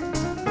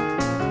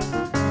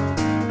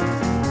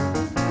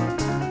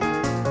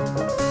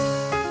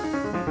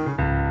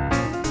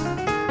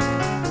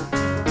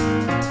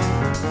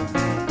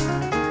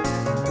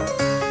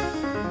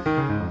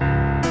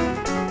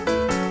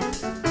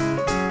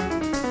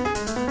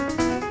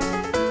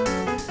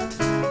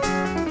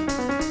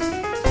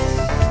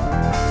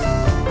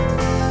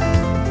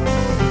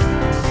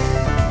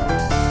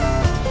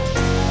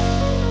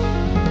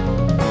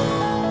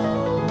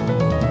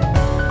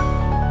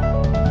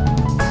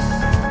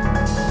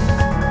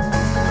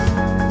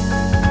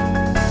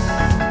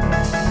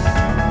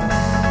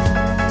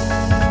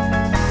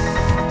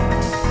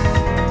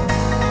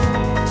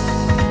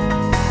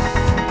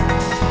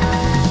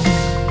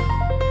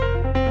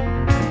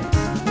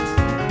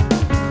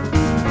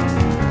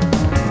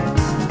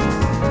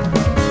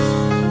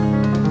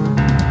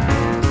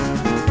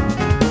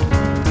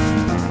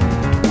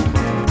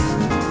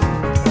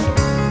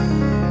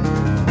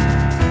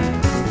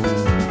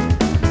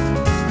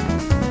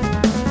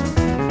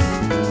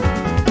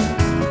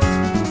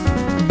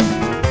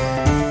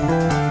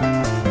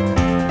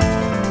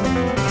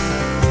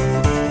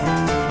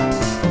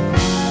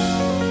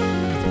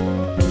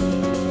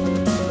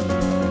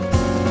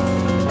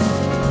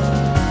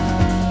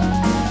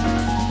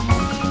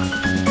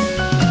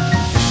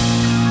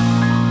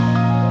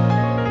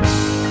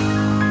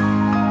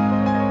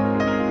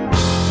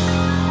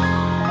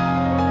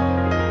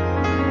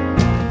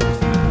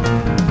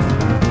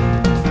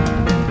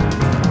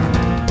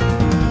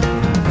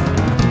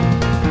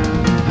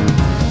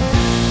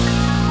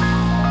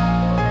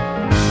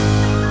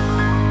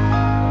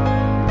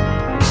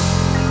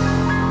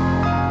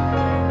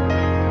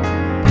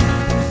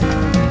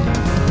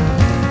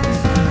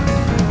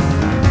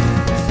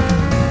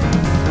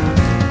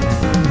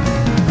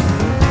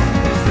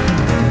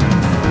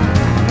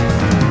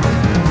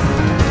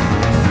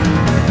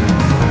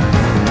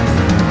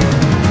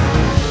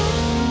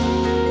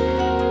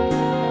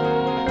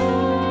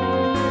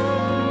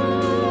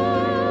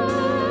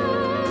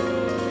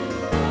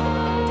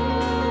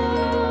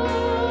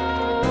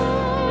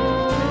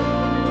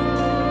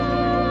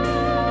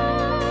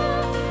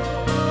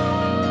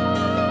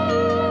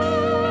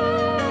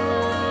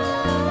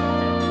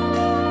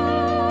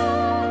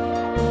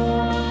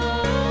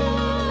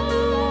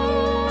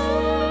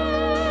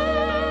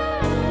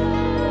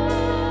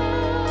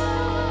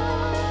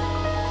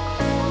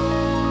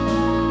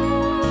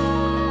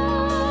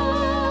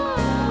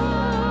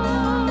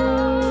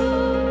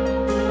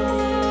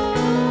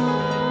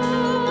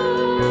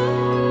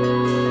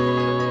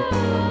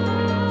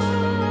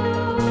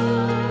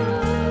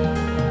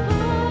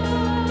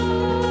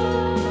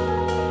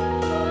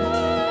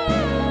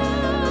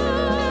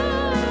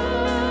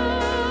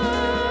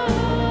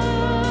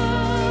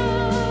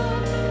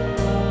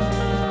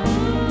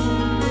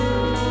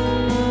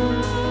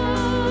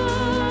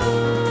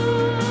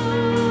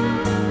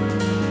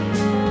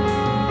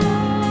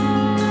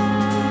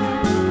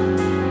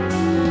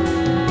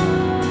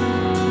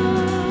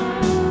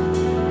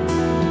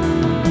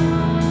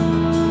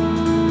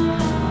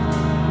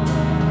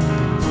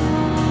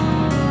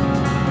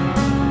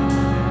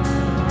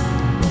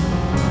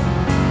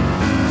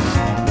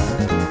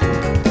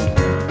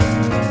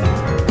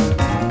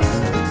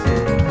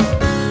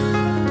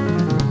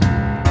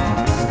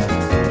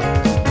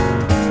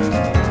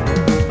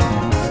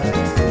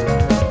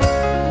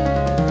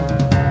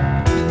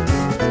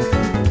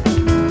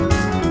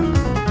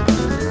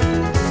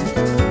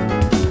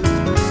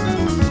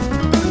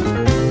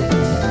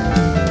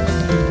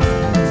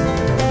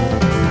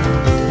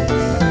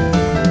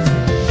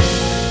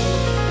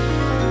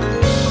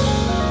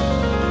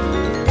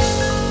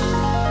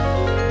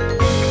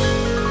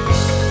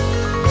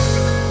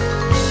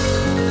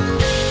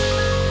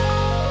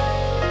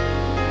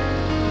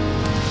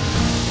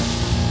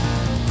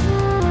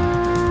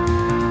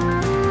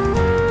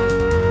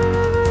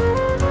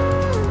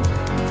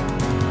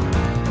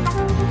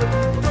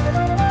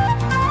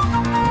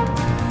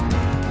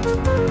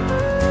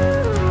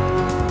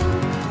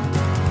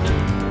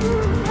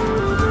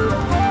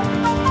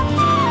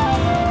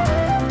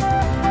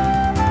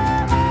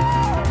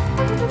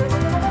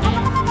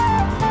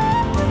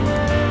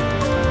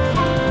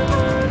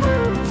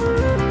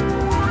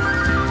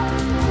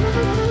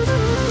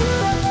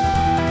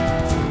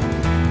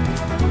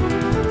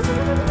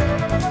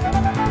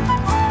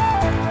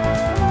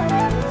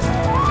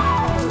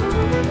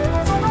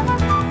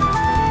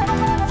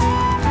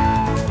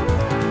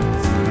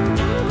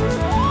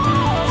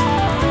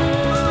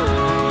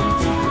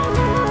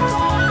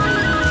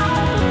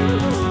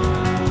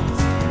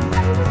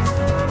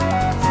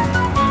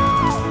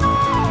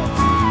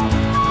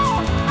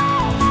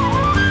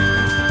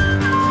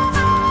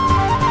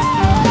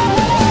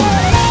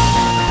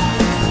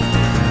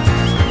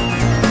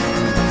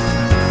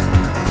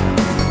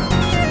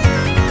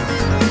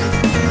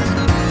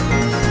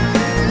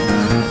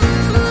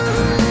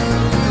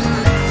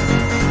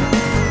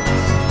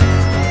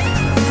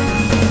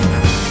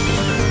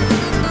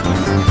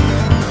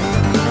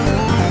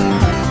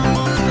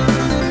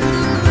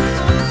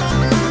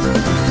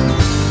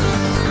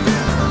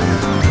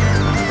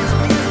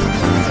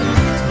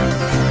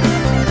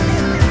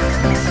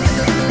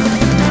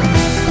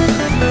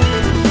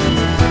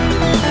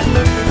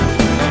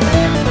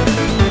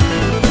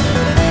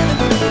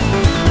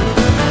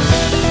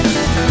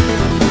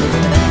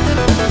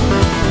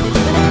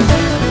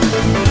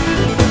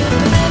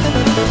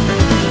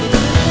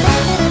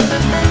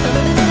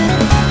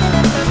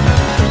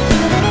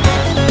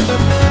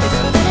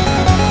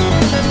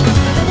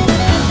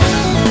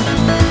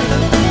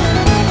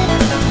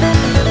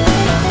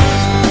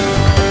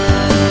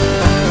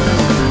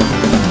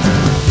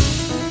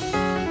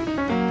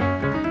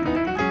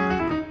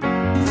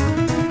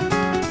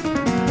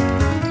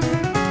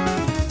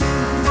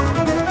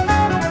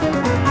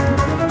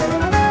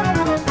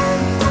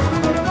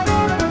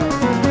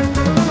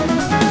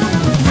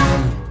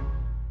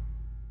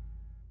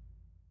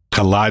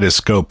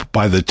 Kaleidoscope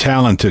by the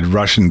talented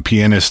Russian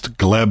pianist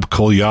Gleb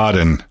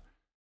Kolyadin.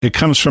 It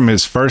comes from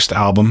his first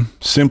album,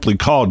 simply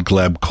called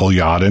Gleb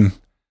Kolyadin,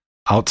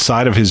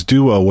 outside of his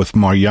duo with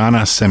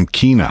Mariana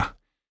Semkina.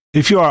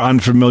 If you are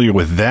unfamiliar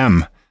with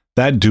them,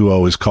 that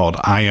duo is called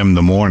I Am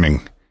the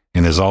Morning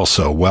and is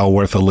also well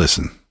worth a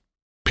listen.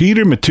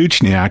 Peter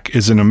Matuchniak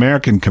is an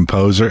American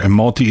composer and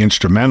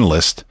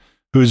multi-instrumentalist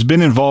who has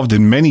been involved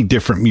in many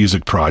different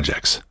music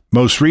projects,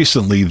 most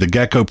recently the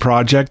Gecko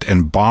Project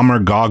and Bomber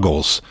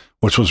Goggles,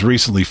 which was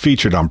recently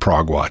featured on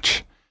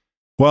Prog-Watch.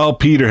 Well,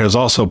 Peter has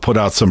also put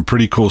out some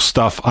pretty cool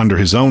stuff under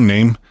his own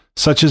name,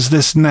 such as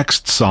this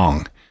next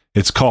song.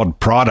 It's called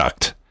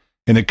Product,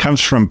 and it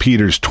comes from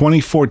Peter's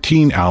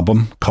 2014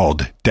 album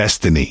called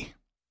Destiny.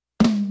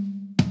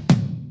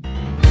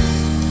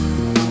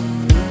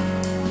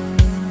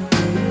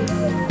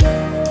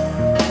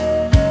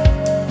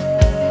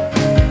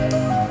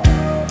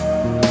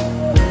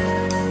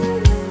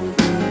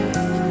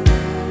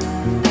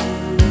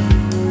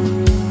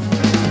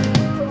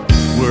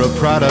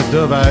 Product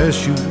of our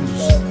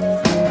issues.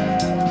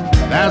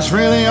 That's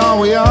really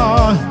all we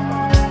are.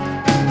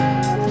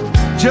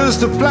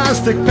 Just a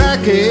plastic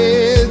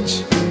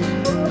package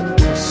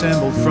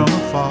assembled from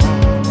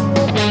afar.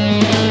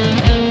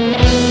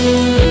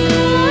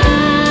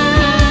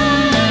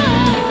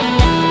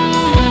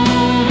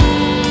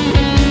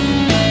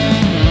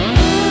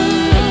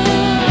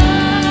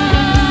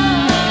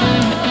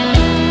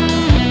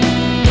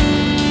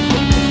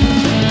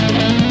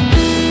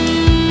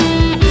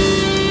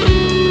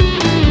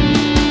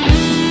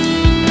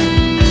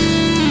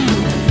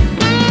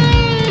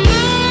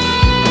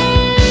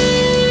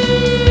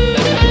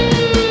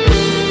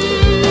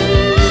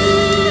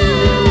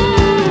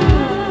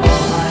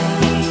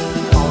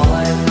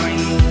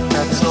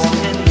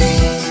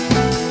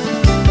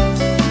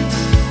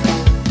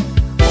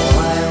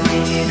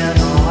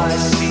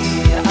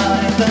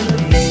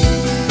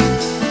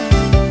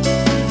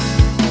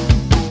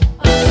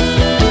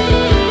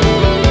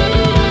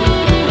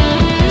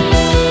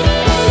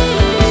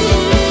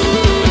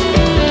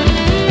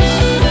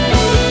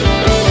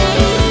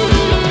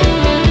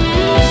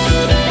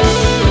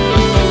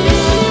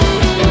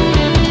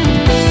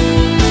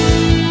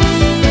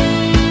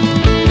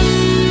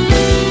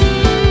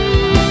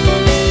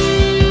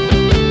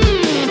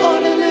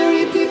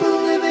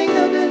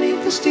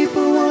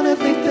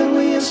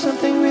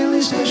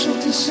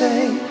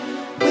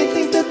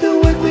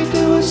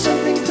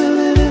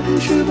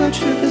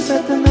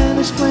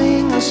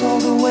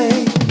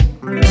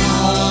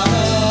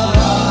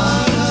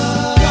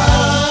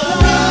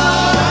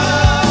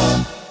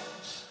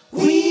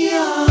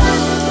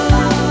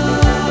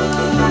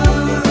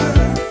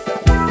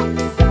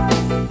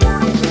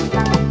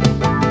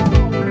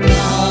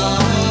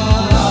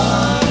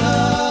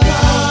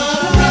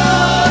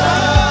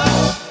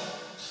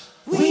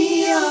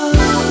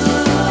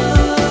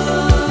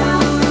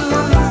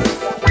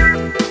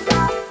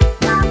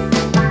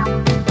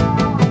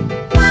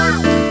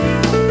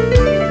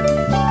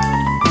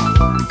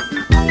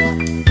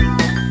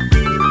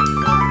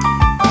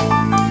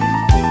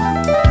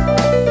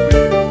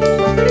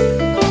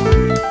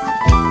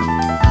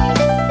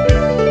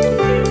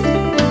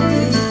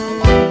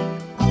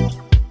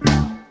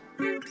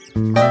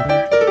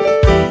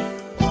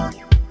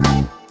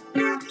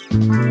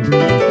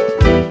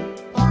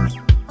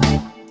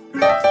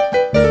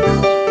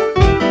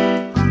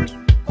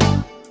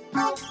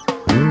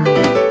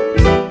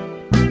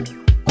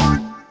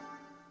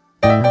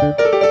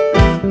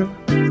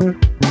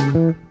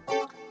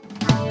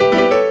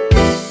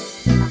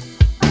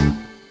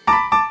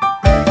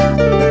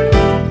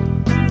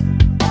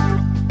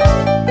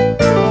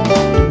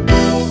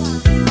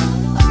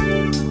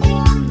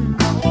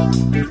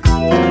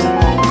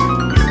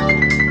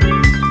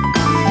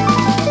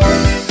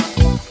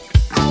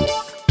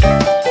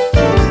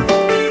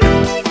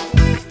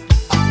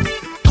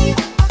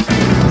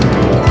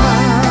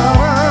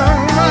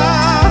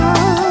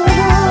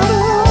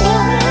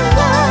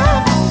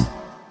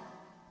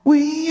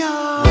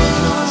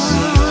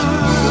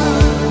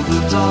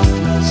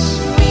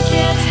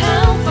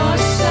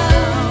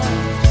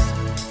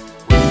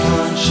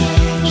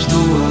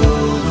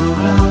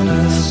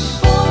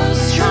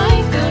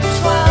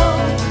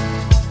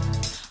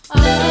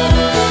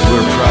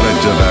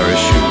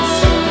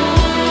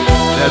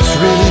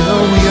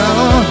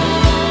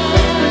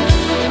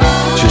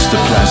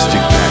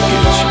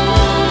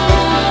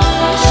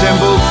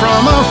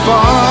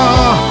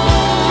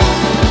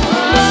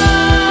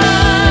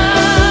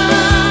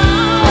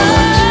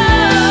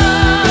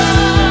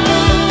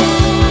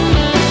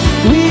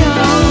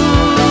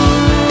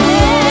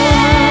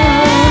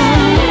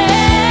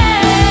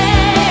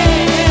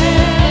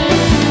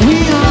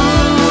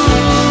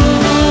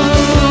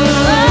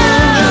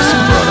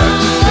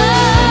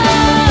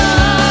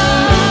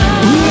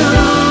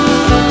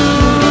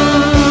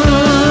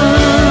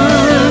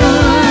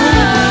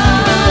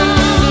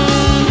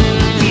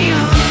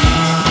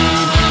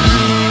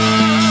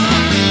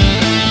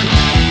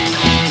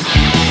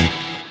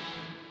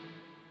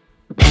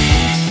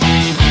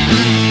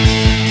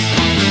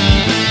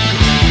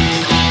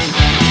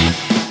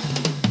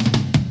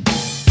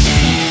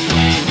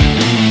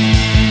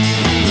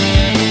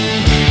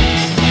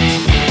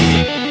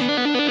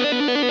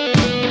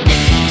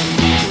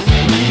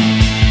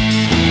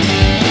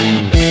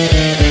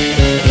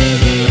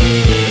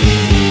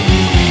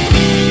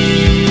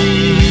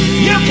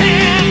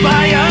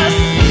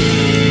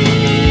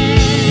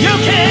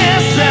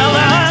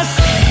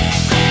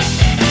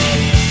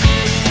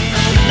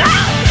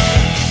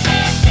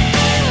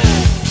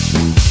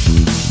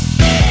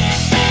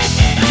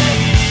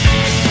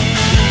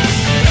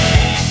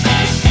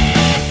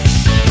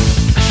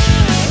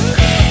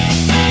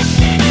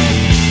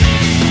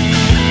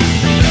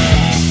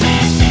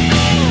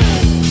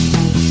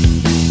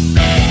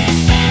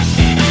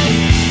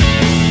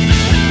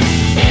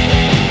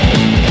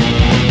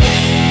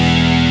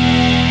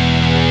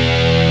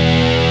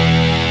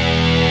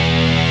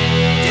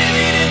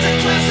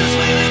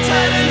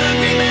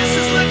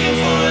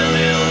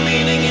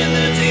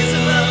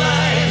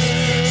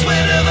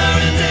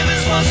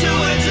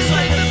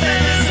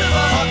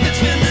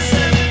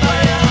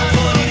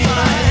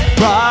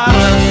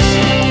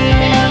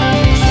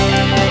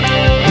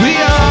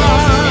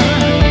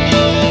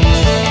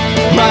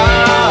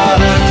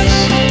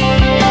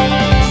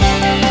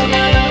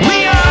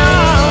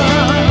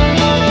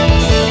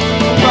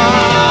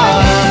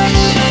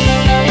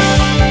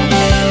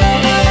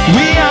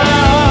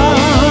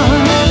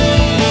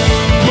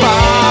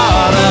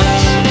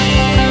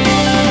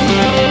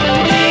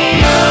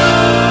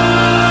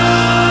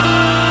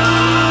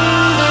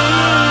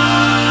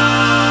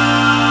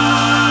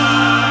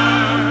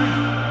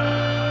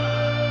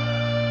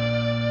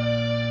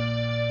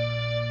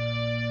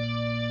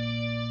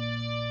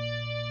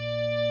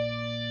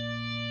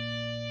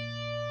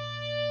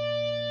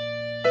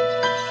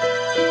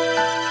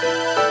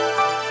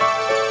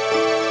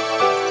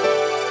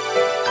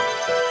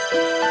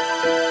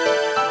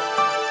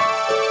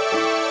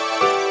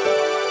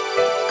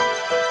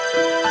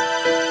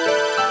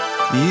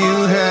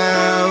 You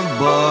have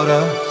bought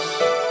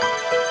us.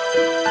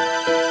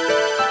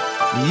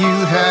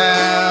 You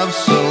have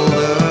sold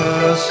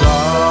us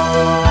all.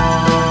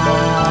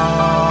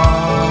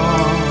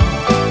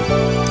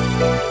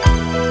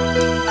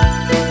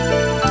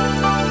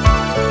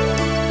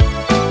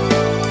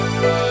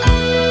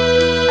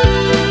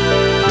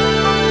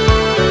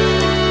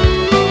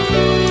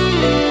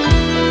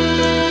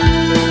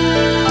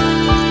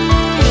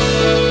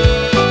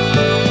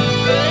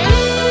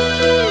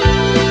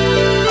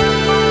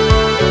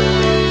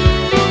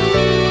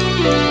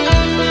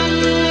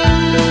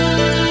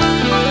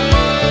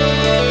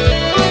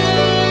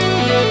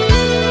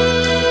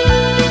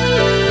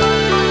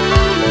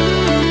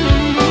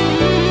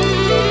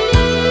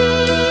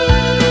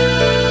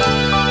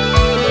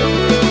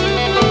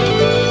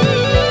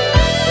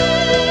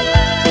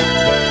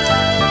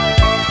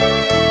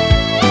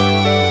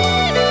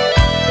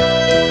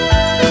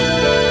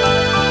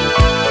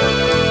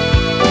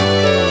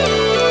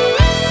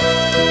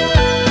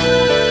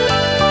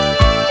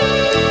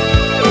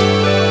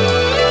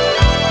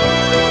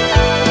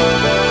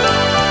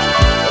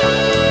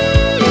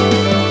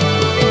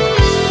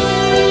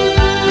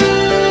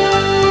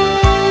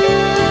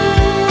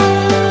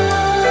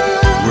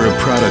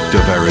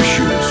 Of our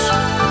issues.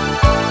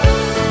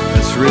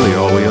 That's really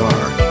all we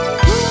are.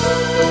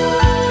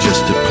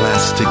 Just a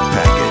plastic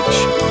package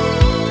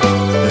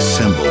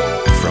assembled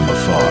from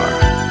afar.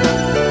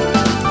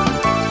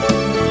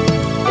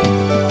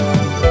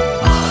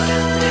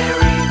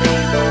 Ordinary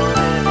people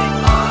living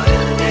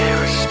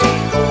ordinary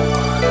people.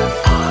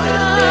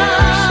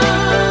 Ordinary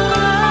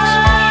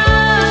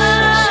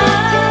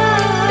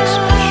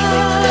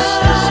especially this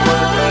is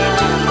what we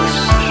do.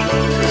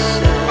 Especially this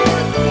is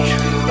what we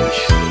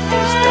true.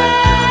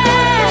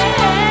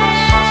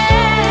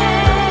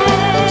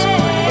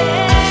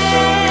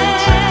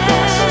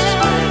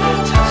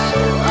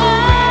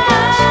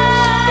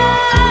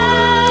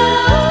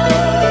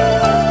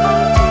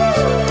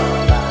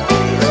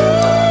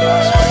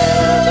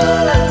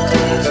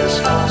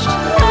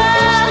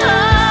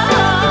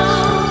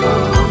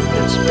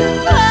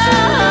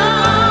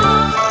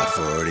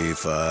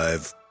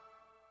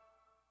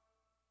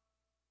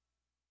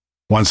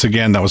 Once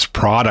again, that was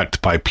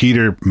Product by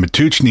Peter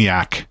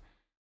Matuchniak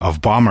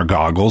of Bomber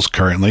Goggles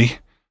currently.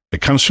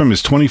 It comes from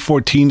his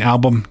 2014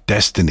 album,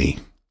 Destiny.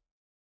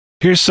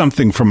 Here's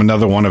something from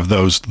another one of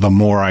those The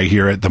More I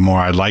Hear It, The More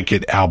I Like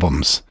It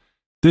albums.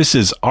 This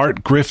is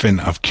Art Griffin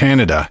of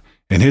Canada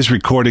and his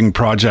recording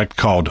project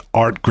called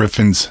Art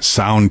Griffin's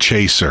Sound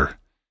Chaser.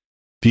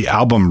 The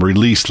album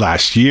released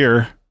last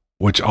year,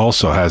 which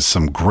also has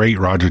some great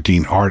Roger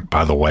Dean art,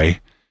 by the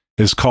way,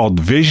 is called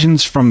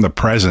Visions from the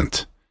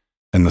Present.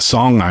 And the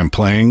song I'm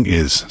playing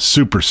is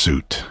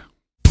Supersuit.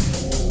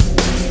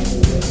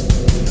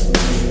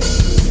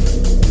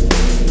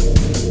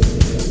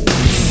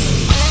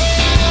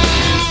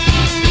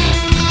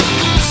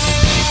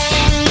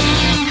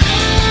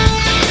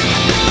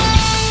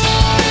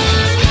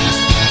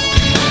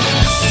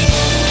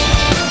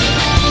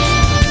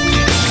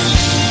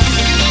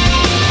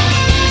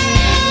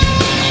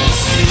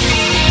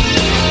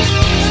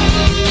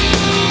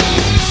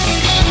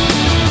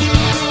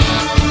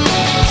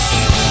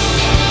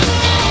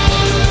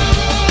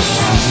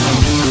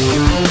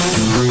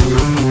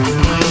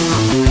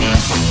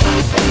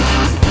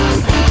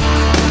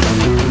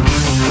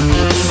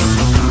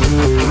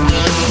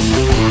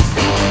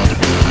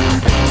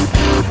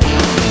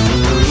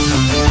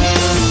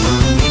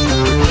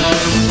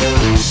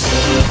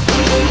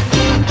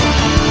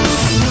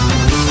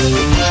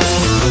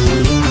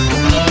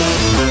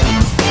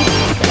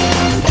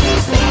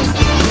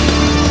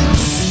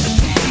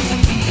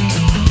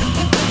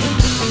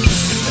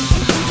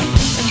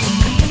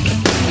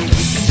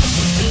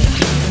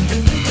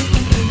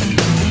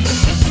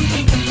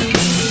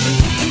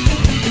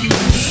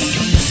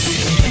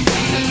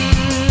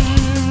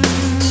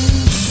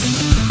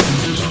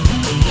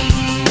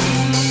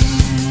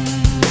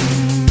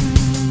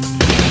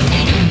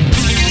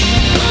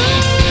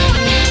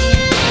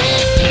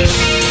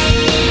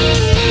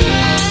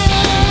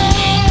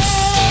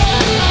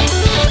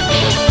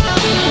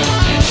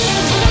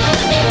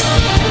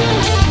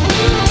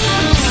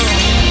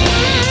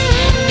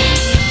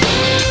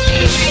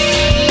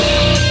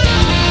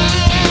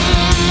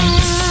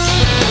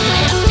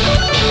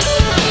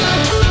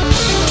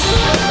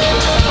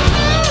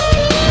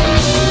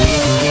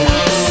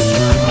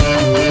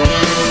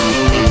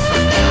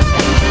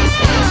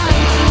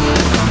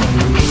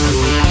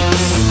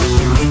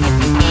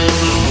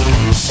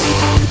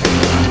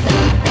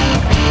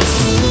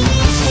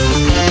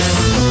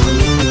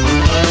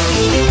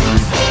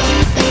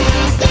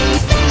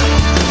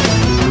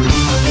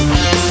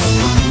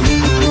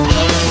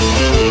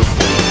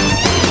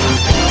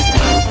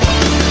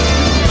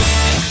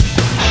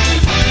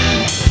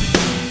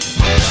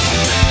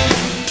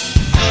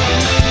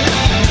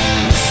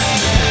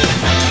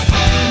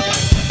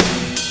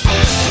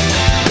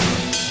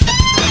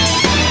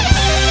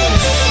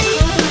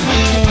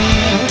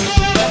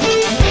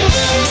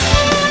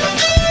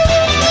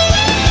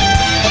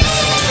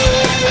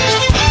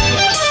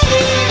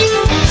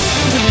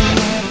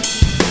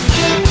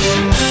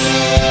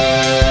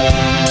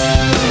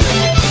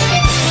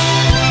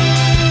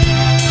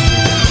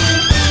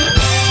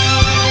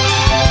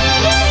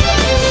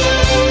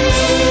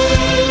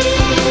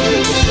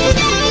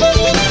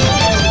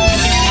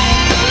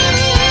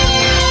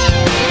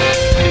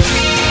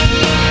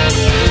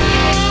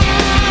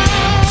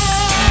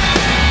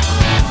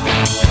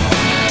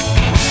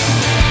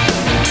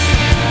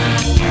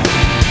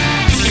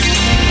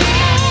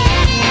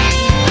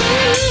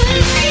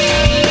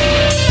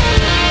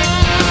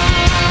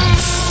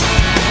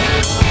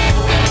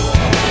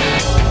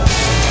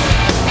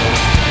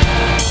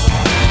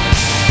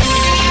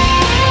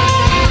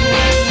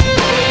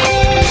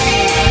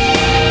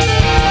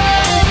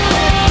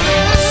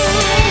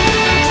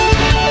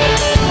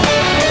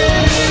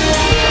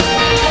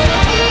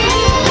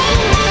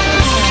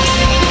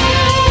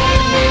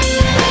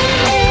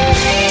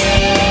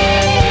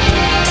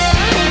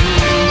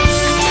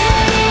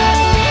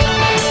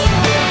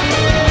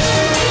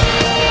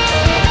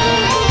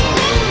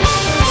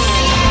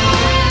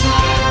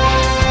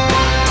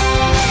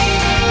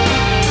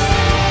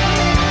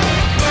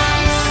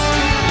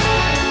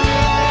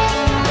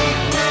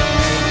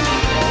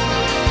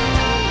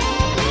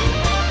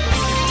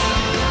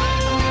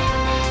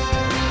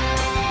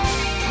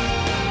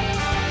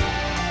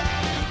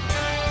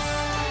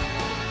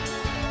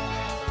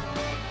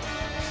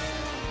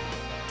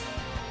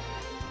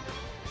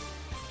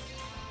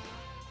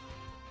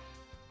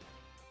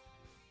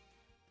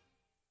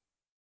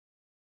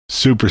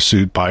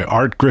 Supersuit by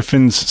Art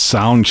Griffin's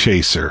Sound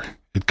Chaser.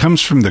 It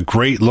comes from the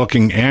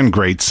great-looking and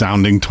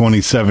great-sounding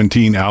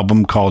 2017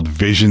 album called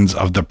Visions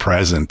of the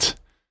Present.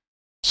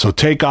 So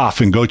take off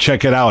and go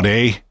check it out,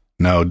 eh?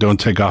 No, don't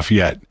take off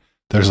yet.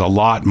 There's a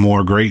lot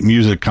more great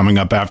music coming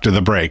up after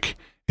the break,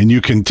 and you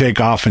can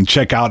take off and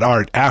check out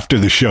Art after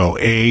the show,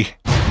 eh?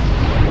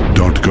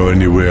 Don't go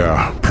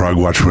anywhere.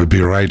 Prog-Watch will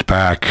be right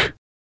back.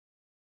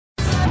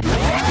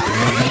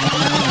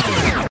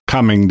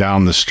 Coming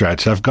down the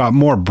stretch, I've got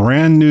more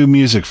brand new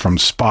music from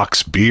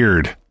Spock's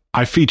Beard.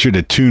 I featured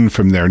a tune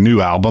from their new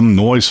album,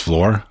 Noise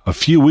Floor, a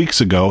few weeks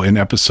ago in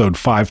episode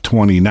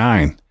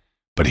 529.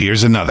 But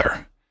here's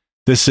another.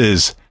 This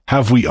is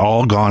Have We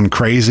All Gone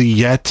Crazy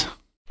Yet?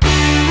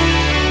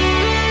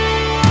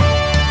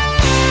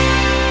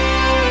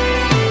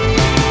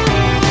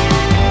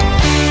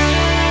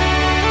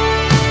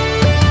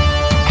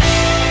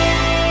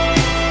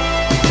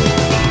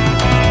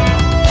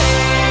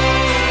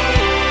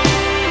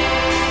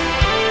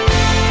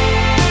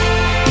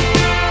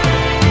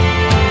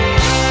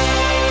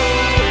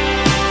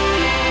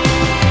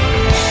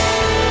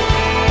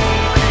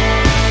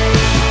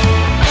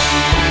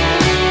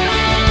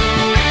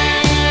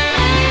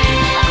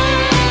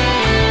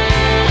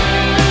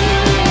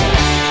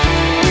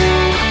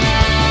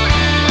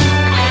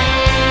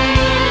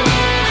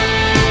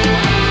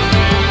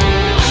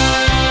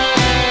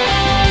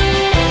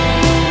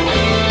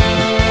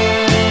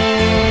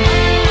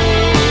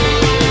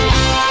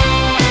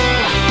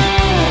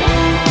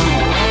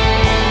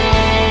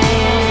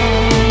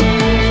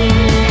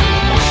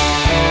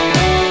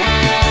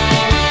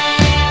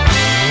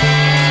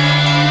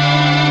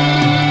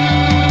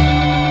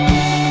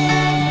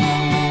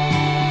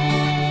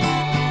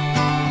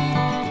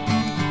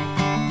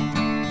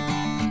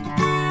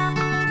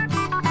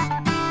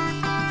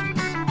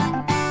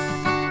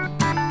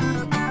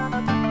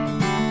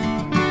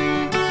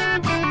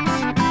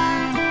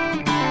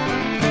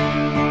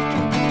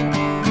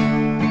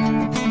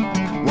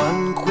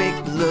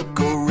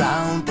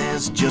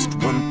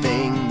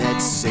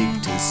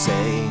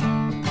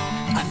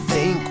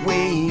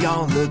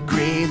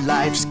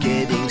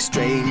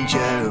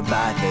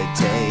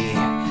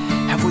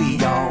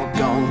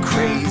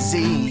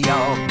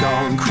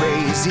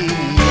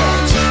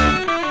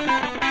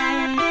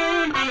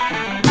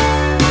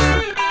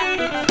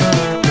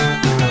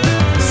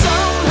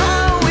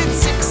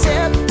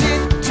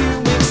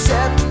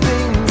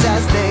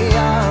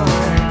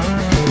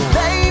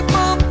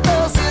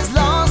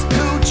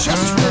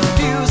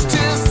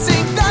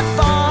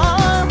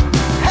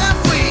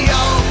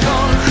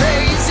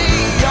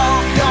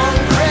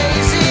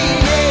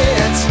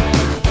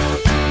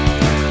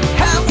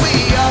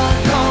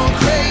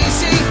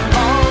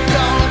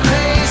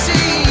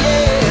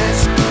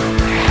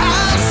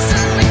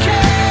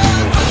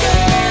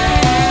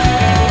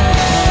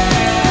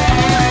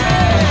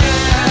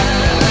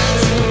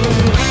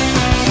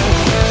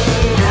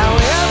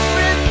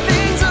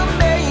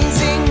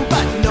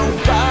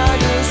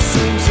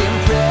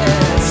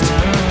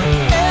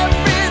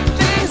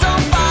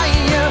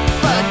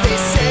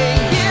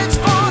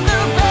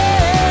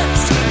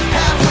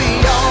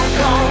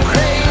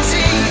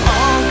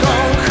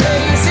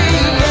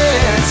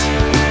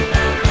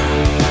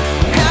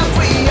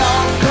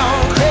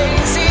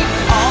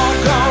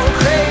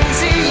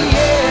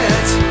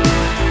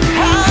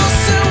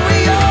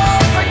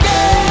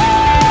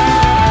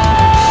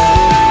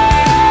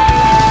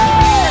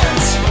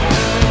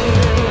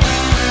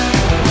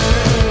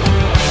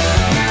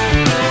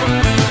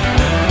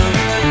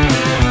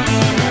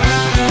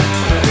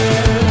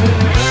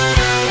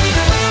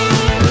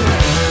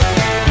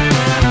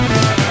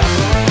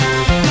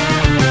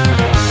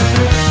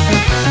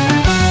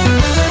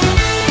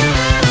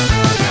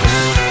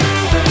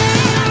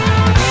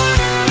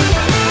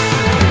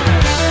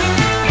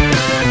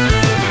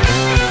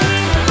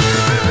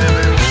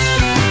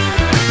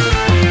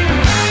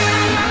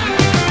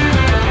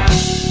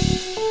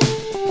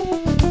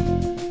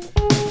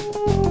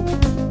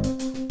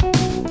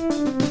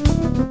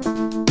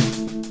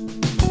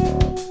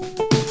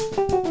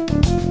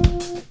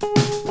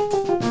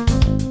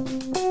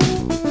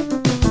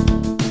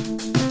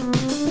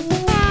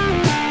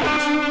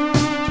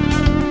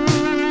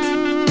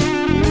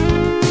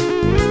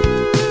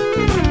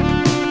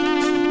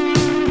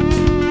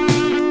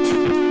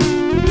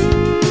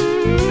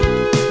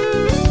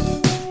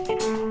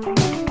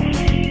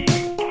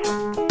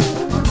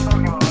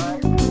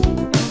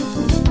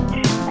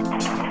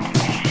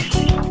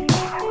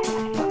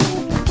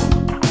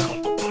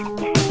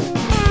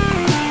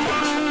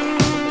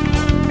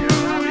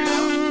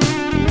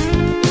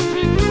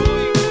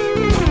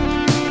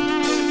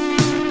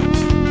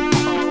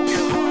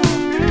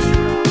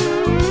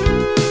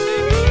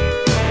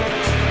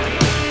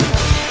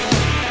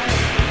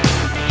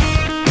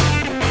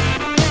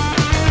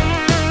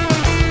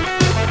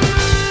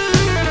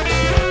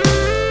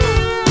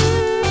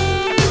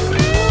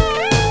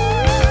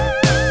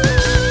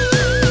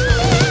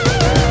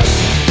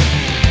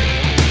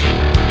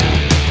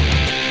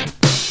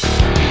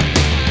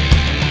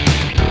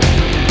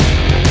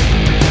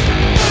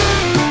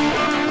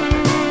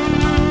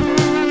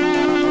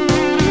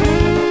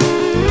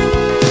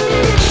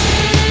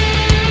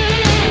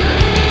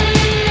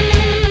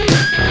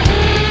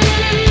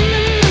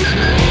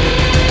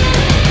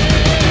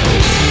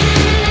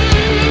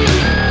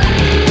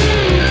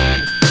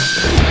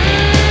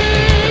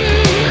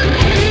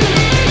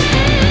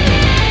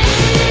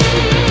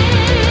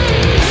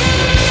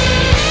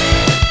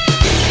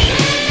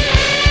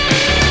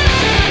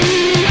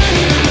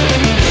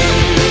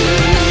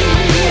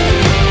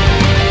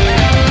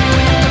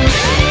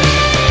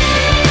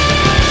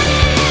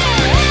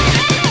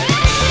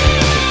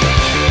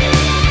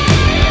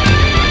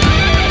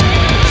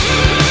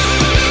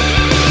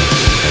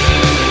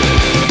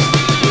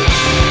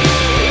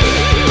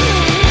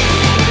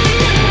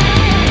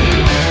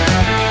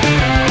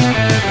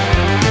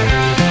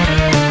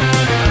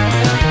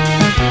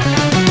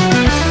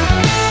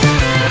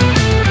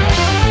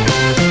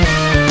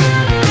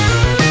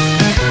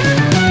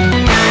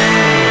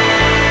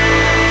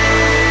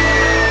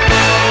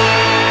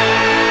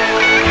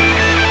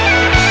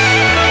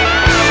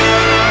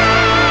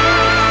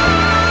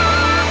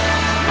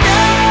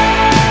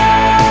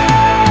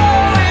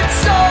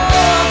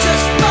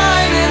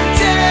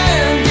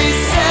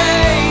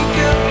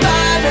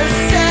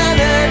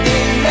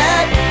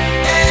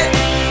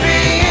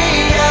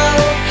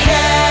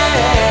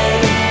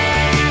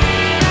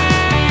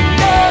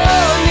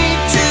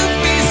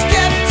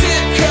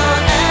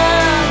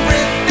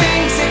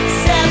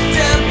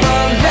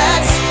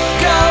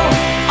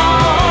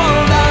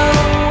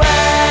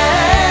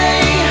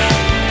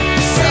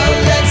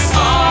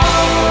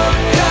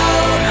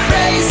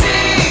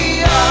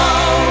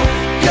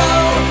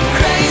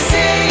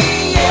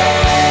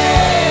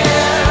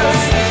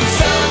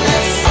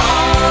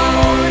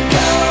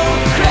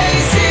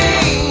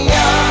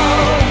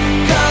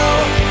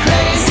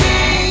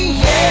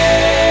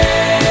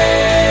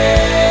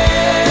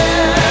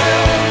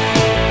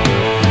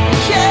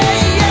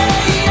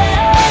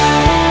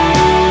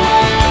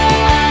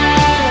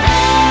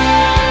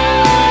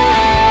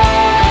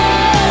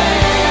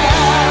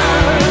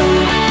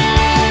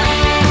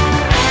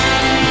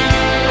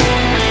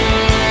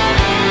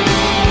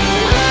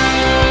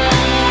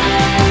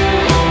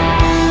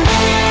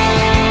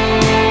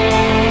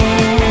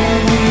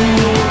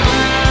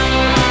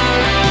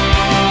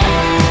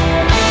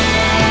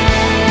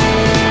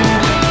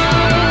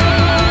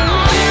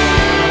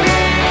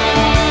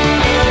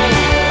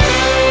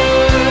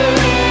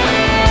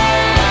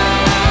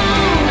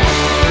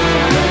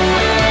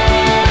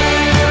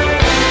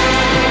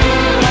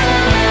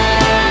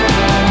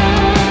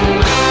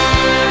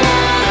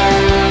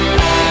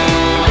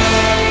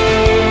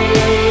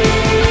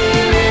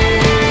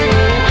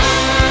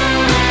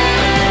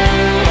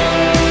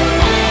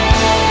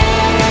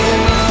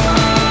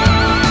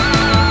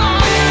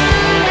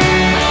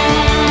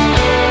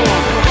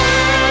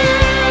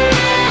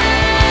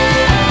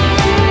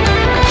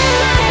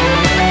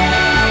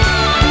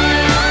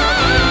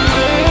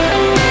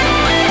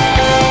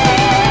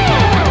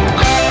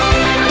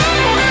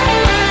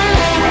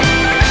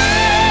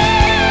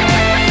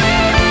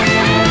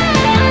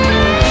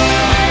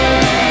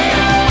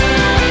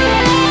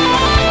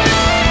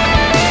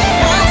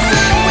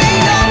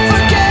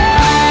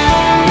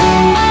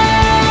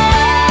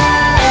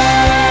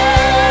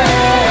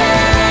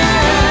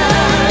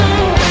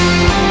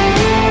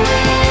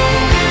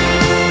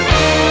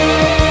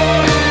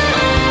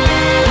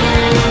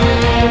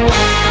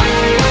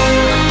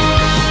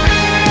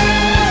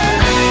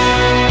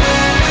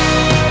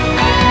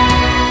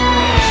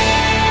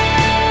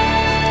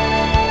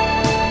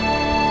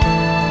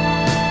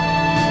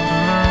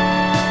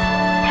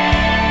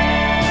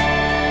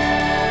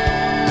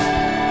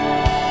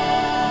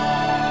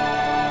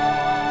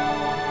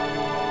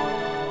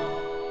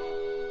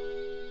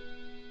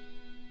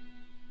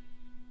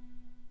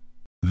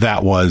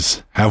 That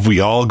was Have We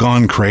All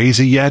Gone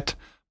Crazy Yet?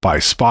 By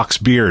Spock's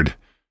Beard,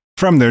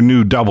 from their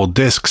new double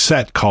disc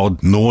set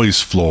called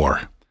Noise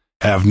Floor.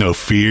 Have no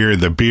fear,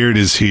 the beard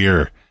is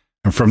here,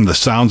 and from the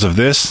sounds of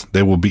this,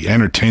 they will be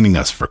entertaining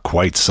us for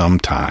quite some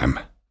time.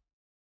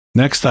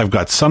 Next, I've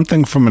got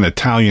something from an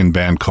Italian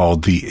band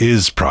called the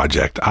Is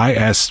Project,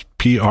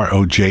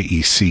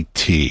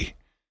 ISPROJECT.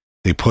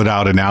 They put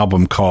out an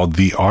album called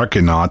The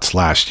Arkanauts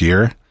last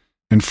year,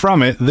 and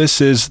from it,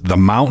 this is The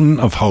Mountain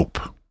of Hope.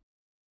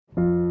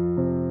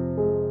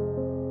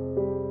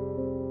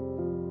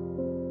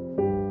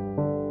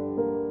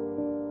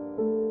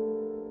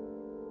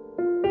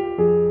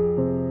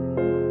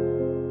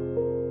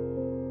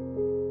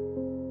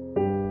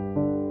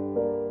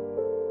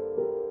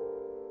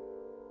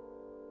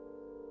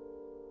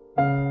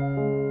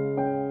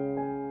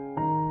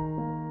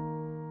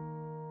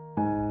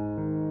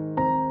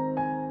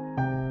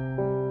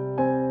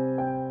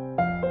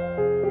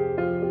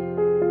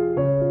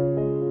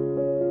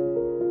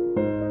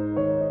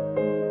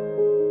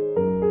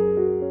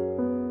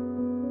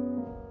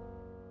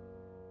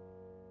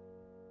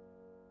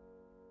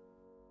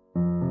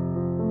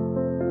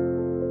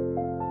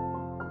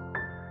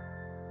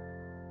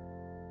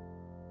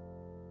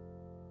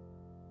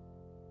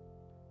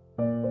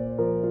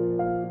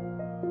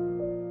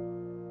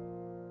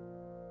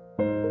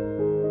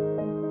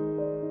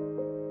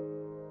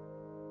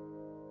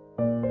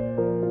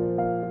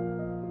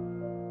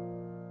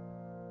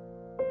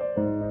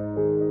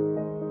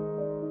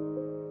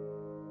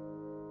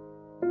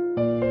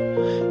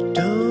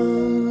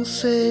 Don't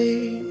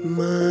say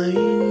my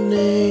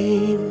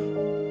name.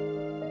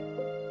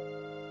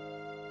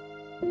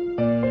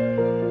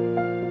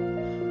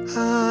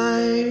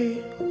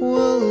 I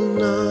will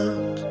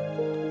not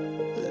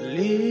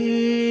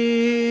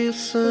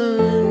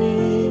listen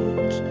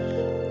it.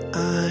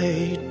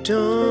 I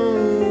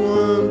don't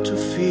want to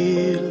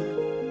feel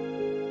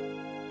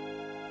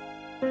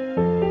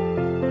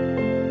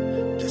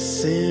the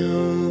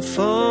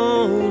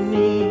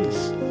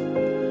symphonies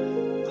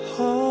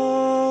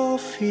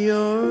of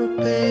your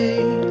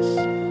bass.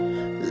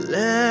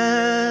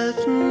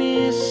 Let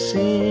me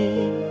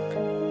sing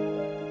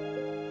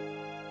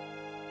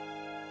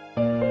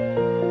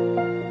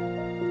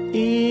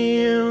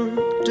in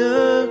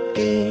the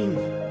game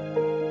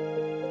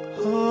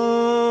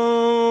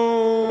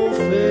of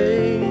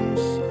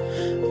veins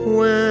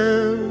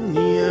when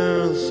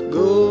years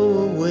go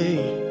away.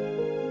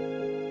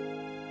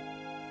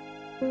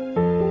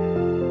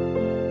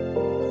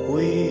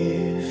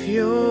 With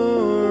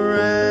your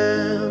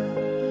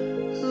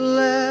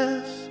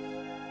endless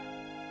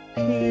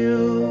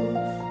youth.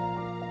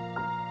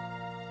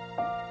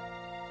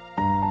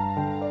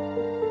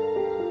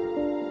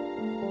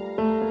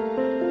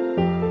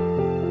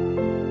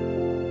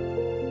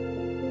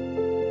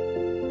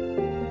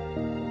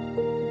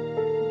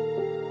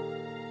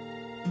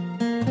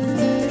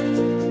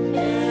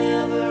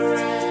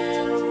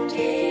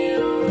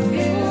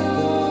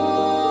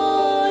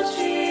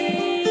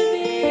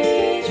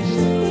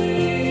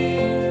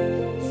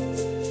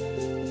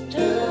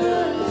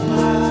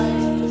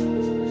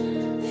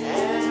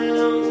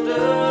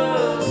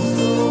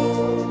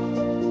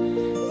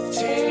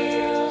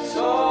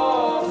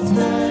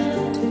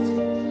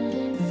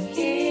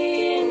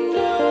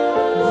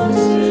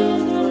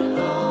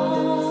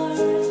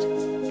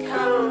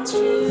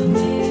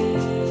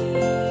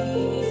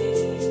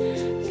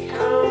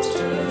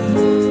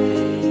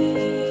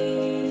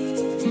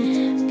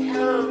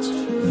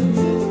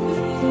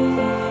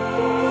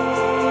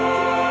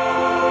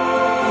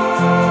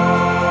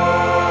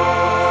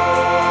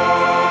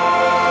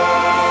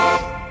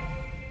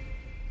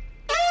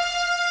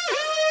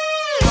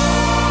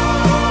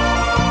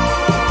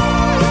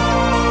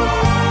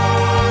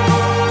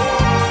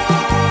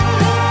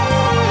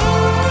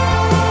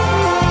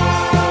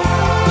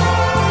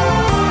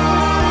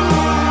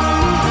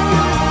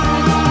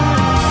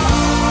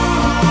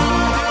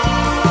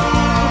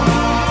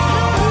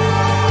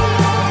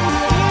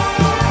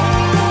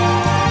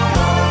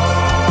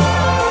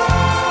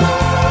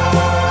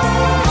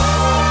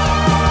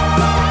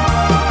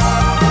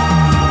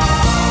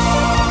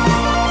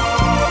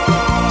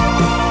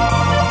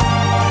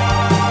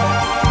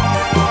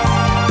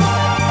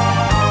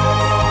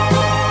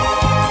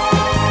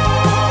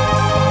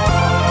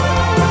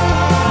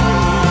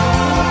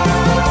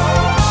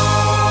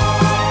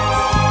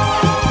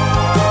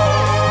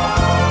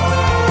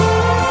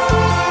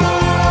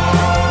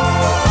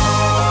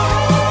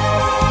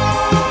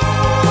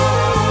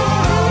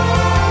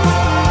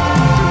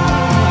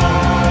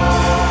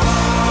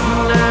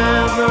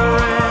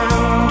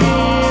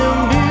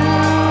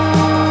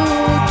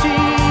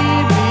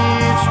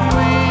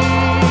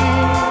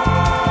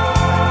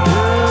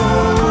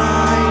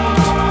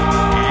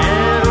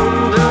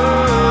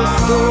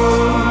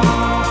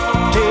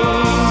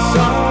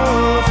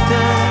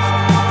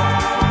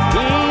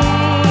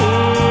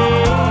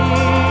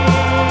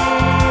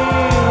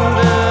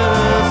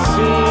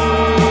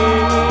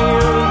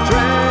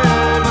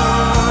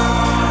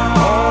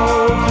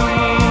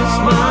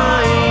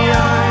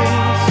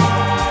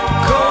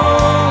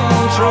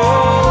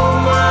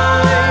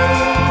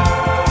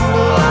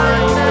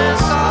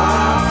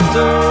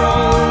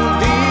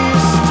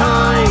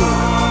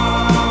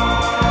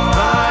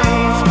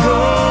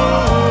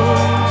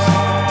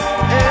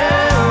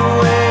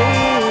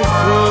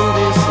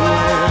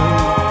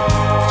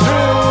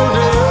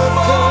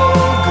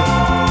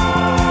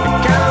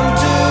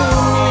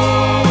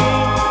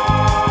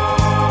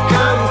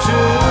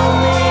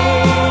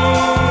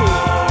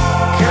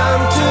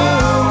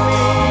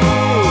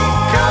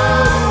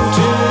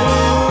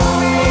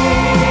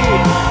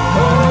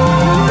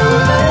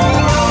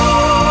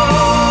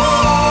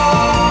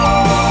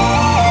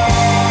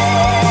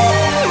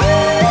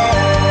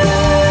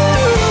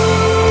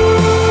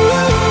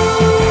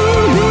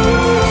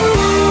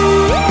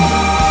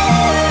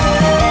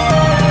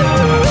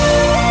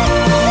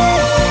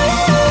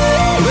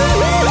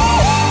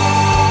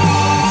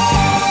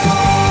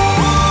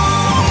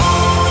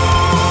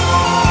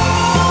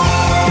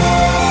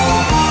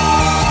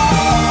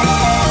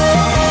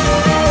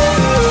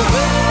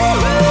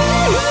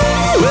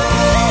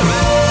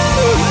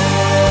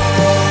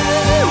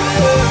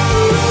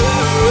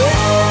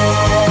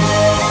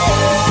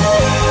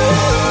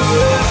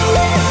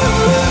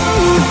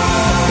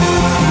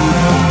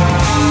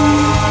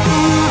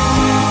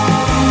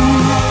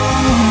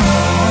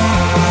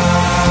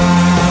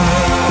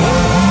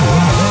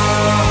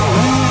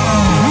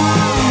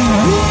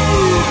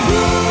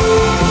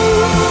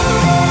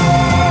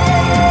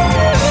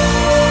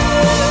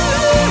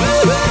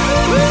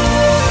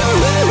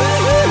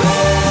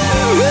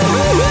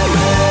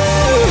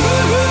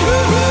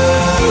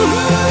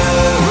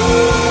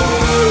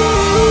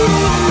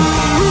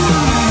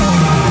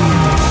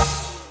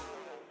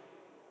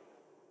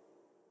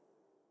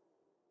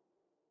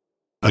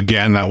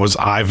 Again, that was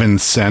Ivan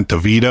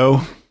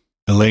Santovito,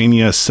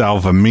 Elenia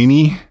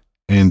Salvamini,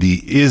 and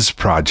the Is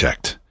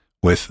Project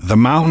with The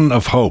Mountain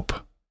of Hope.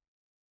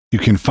 You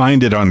can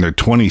find it on their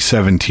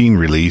 2017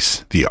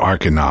 release, The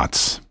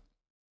Arkanauts.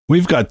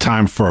 We've got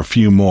time for a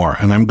few more,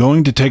 and I'm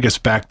going to take us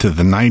back to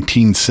the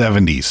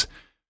 1970s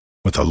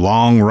with a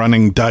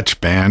long-running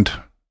Dutch band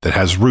that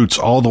has roots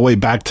all the way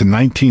back to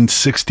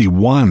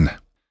 1961.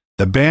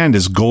 The band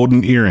is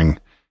Golden Earring,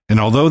 and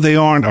although they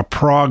aren't a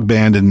prog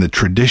band in the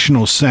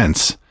traditional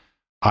sense,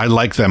 I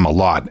like them a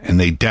lot, and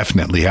they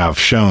definitely have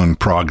shown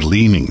prog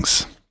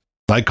leanings.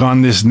 Like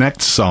on this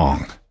next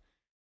song,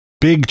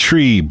 Big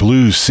Tree,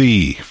 Blue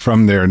Sea,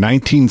 from their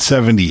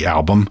 1970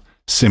 album,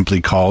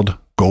 simply called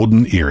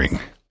Golden Earring.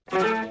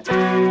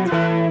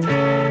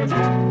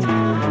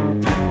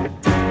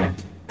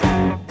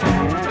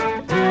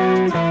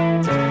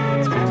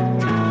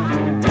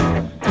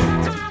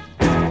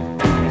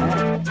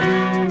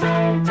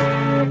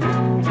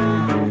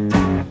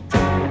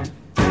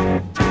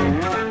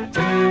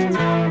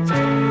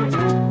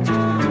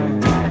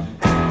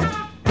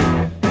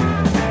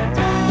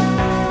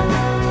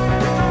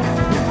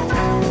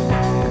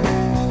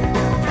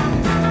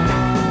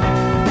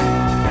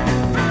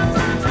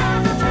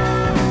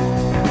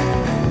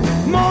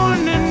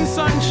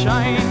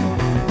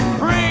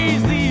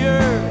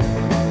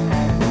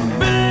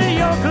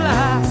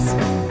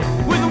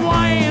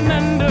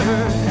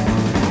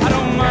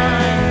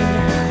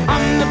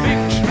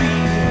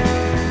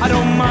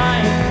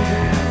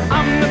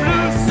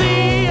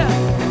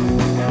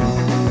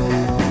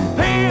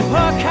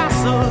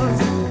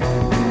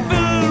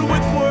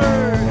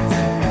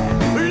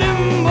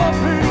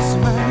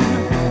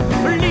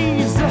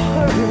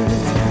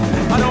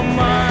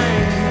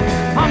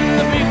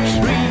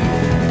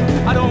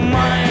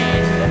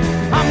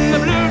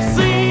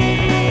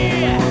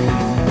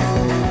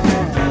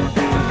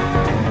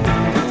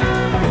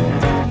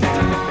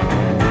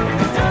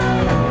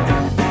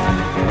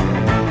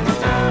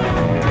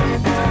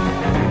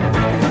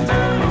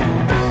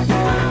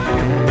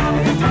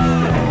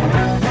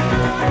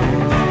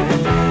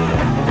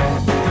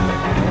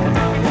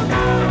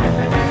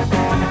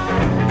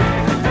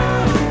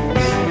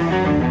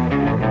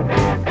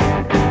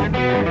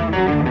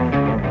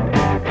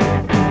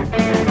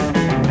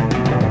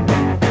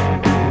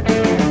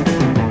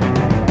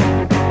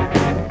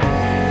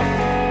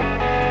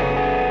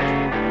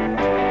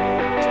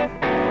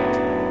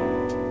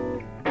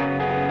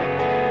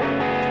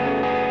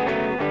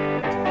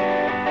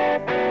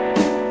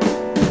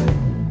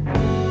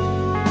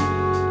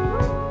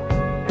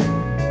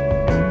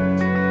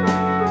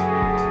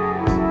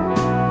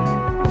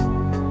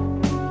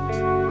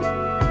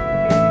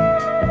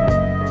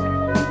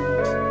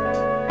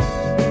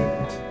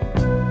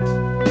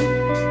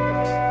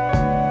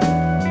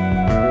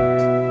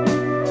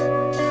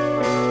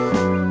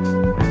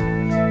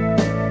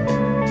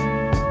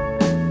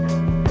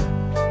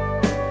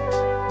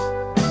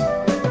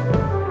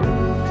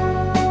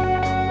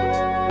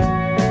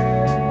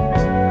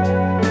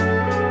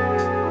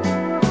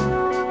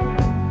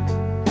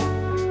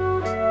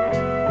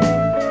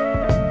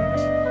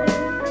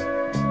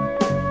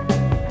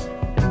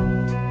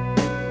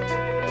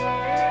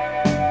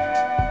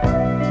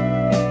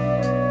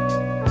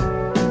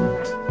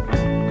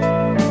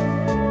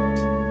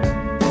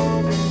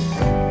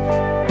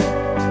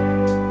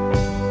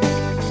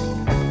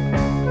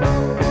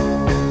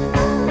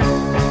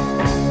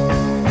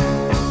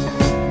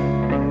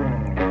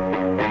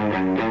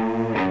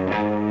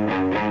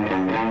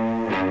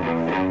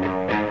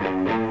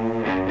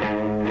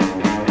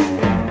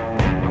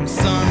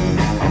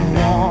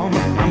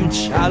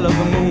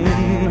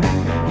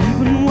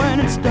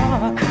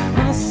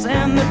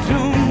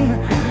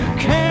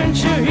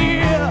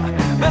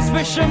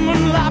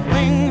 Fisherman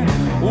laughing,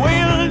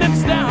 wailed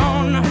it's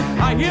down.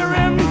 I hear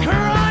him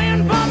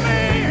crying for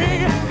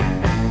me.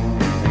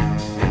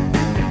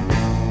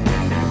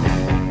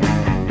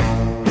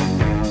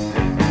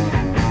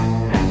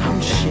 I'm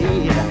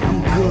shade,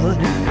 I'm good,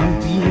 I'm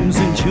beams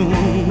in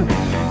tune.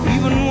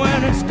 Even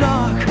when it's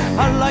dark,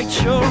 I light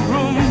your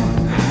room.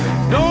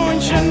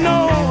 Don't you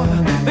know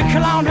the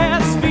clown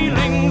has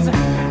feelings?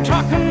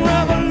 Talking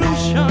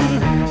revolution,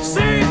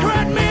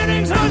 secret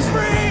meetings, who's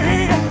free?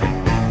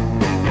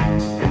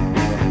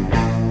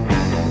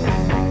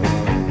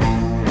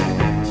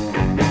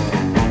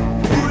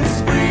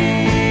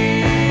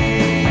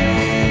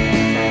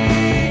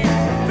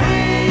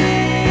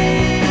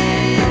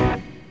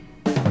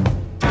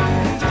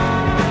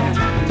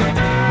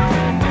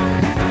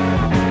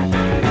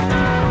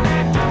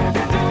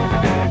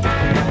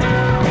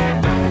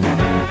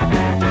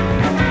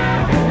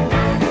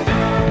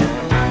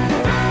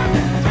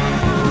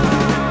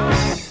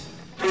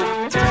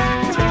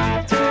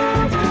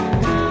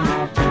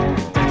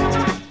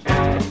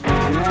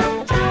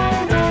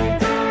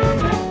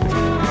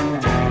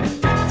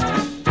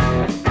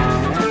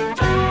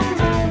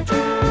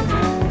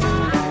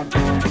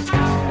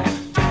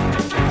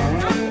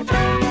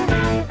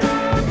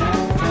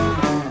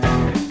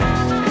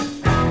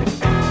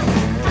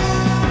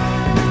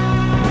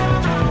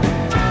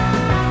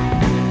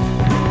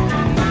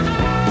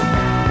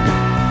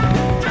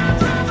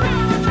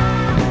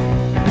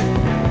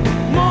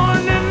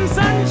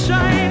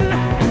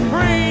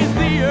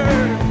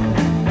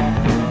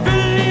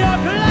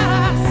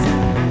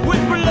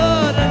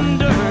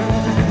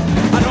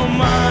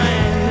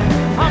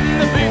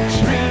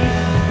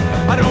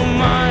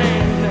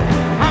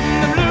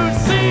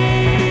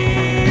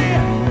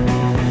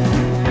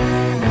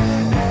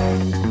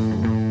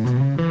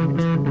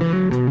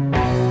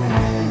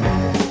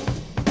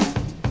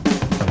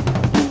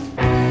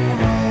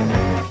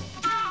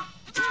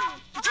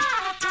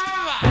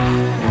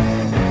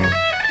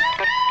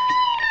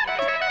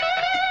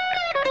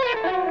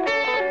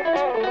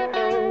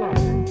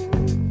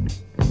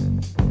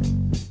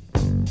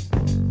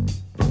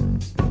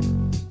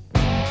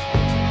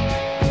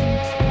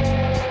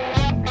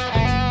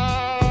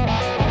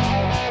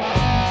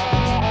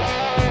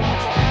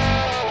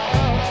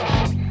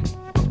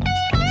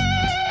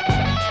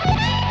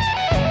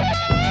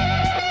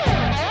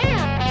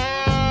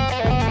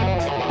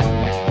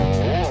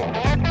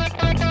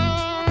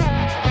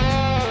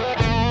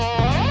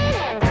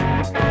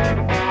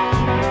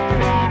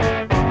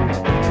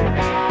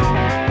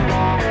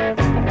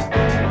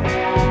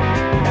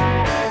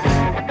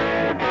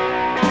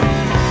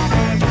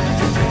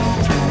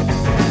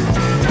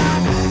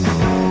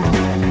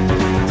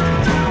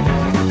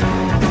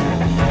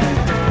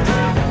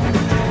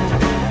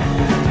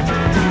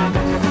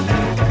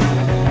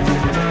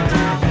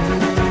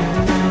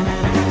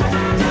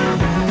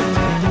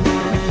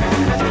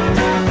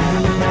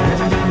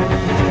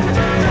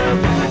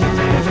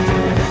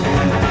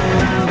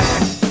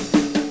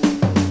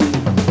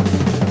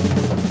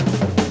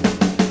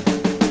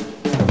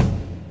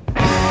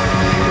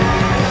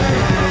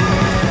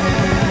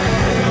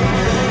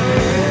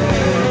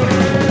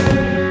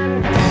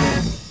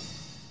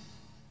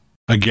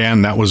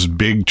 Again, that was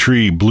Big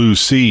Tree Blue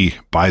Sea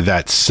by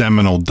that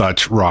seminal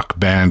Dutch rock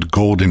band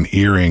Golden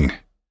Earring.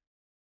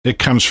 It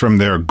comes from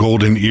their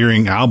Golden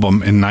Earring album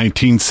in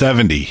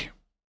 1970.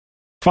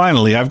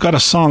 Finally, I've got a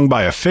song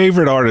by a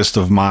favorite artist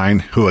of mine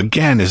who,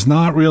 again, is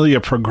not really a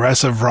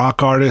progressive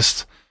rock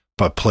artist,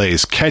 but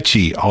plays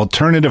catchy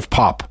alternative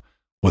pop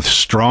with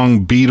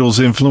strong Beatles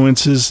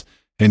influences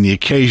and the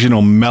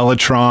occasional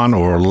Mellotron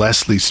or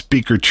Leslie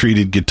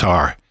speaker-treated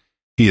guitar.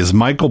 He is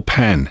Michael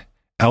Penn,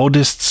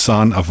 eldest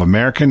son of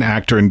American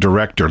actor and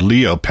director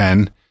Leo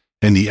Penn,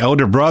 and the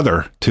elder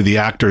brother to the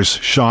actors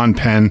Sean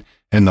Penn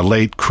and the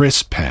late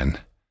Chris Penn.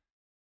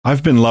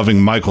 I've been loving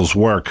Michael's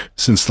work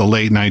since the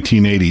late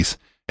 1980s,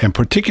 and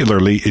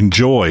particularly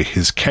enjoy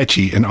his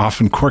catchy and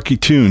often quirky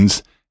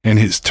tunes and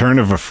his turn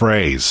of a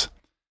phrase.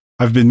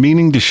 I've been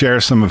meaning to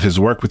share some of his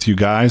work with you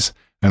guys,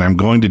 and I'm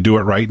going to do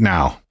it right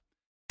now.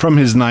 From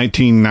his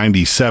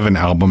 1997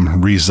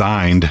 album,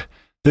 Resigned,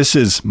 this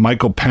is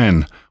Michael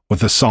Penn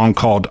with a song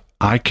called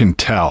I Can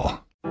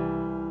Tell.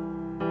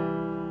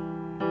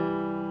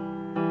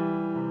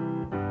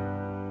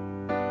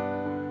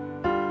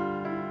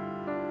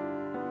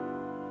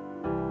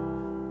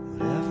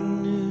 Whatever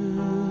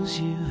news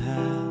you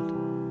had,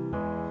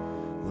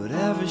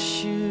 whatever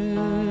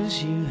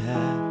shoes you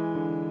had,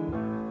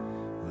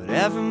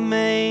 whatever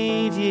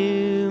made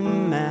you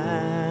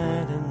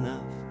mad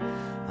enough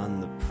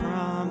on the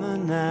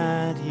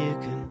promenade, you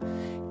can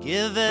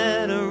give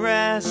it a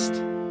rest,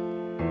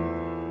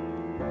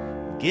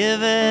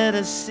 give it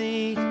a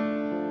seat, or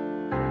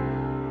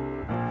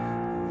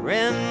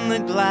in the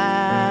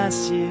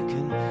glass you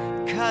can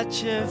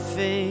cut your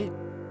feet.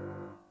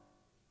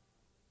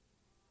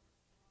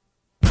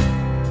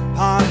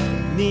 Part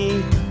of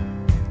me,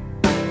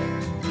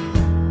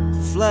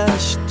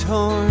 flesh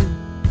torn,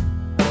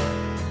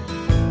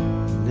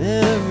 and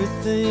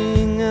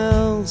everything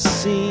else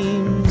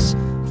seems a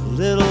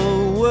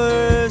little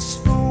worse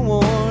for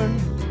worn.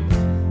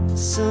 A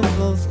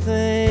simple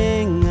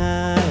thing,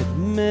 I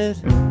admit.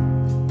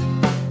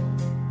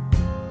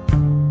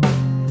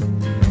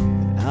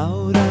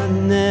 Out I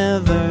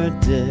never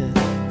did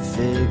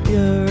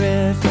figure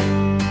it.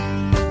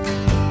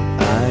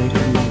 I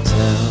can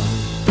tell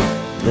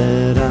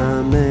that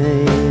I'm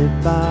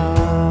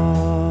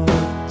about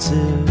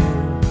to.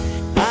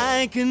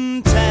 I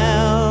can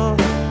tell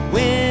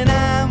when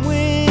I'm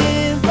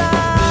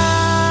without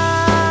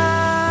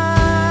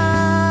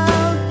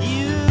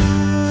you.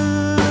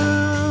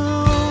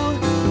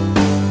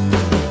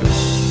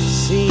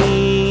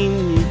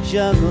 Seen you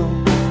juggle,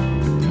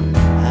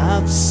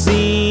 I've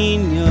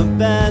seen your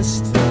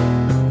best,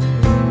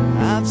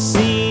 I've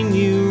seen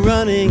you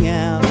running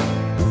out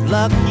of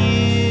luck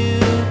you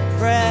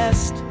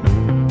pressed.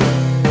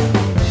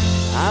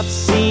 I've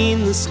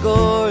seen the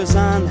scores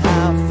on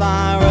how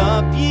far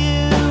up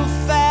you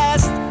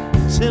fast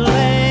till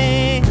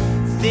a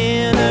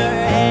thinner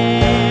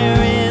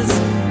air is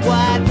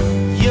what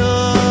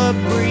you're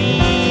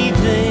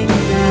breathing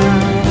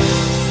now.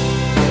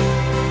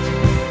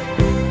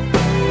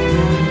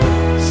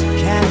 So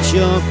catch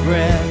your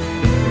breath,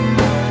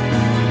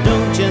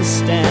 don't just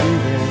stand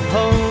there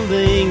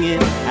holding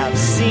it. I've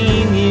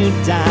seen you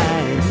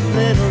die a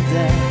little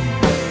death.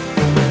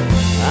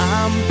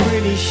 I'm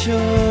pretty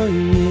sure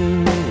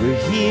you were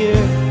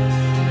here.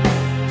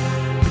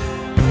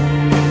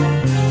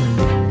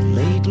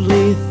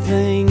 Lately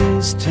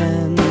things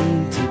tend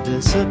to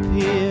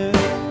disappear,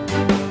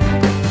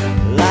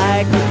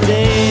 like the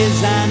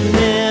days I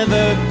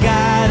never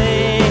got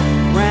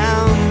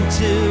around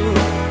to.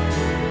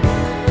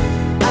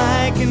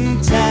 I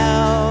can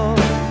tell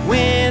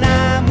when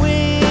I'm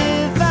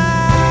without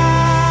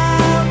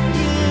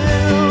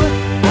you.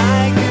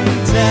 I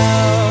can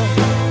tell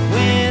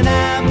when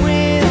I'm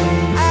without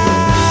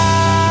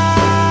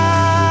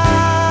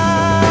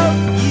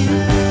you.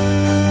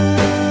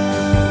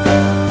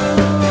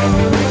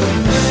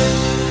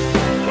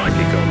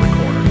 Psychic on the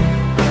corner,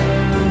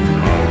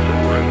 halls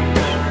and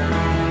rooms,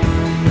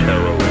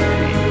 tarot and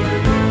tea.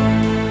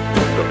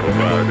 The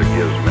provider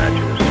gives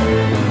matches.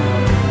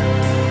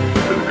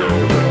 Two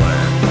girls at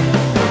last,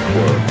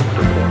 club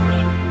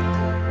diplomacy.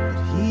 But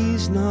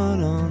he's not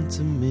on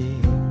to me.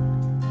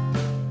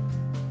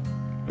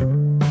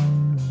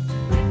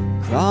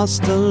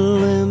 Crossed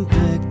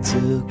Olympic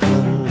to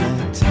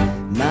collect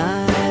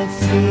my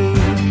fee,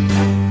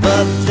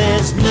 but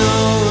there's no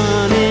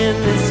one in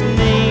this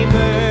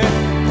neighborhood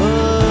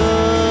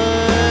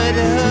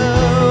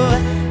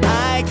who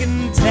I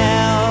can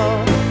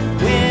tell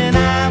when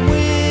I'm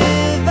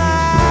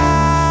without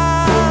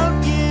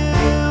you.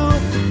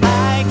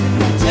 I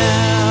can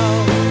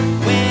tell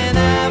when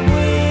I'm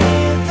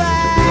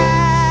without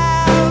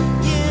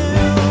you.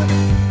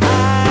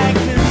 I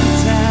can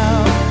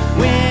tell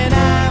when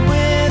I'm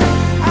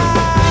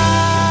without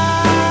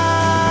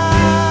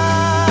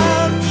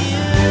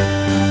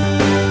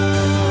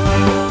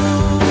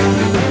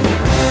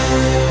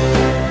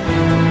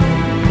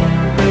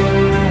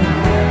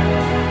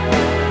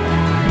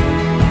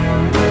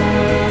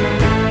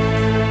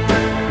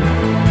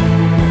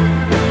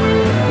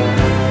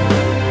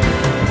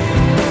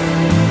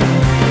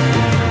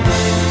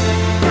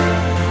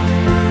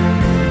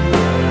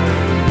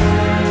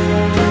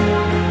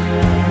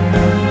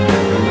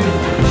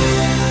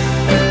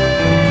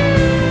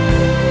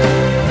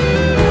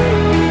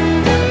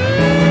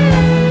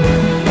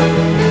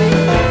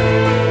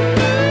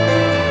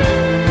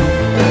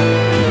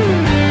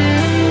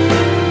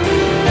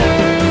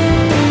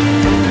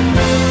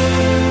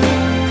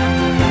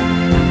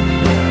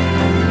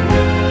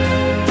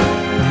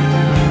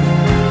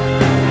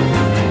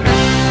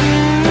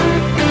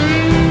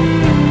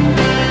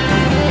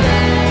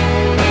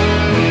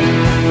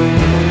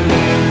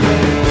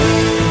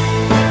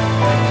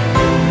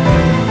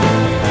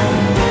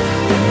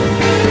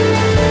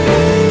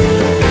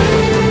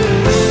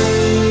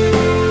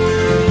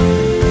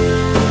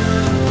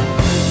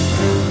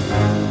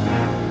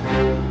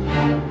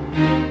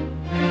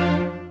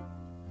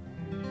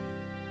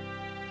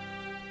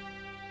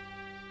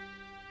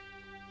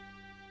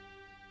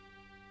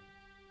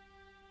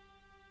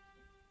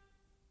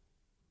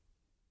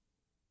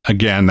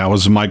Again, that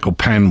was Michael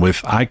Penn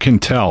with I Can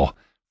Tell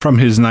from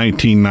his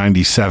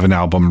 1997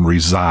 album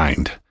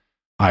Resigned.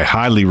 I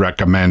highly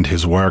recommend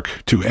his work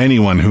to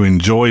anyone who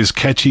enjoys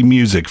catchy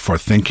music for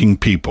thinking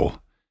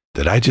people.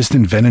 Did I just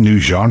invent a new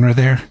genre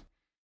there?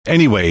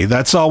 Anyway,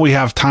 that's all we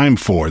have time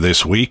for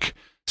this week.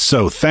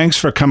 So thanks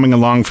for coming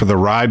along for the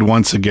ride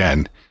once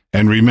again.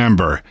 And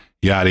remember,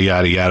 yada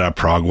yada yada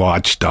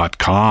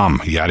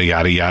progwatch.com, yada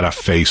yada yada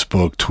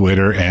Facebook,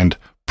 Twitter, and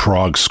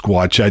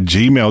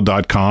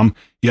progsquatch@gmail.com,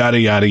 yada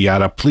yada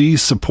yada.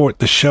 Please support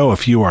the show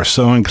if you are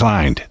so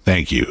inclined.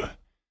 Thank you.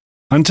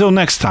 Until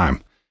next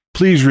time,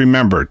 please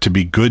remember to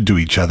be good to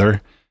each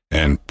other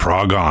and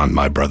prog on,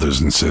 my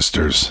brothers and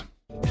sisters.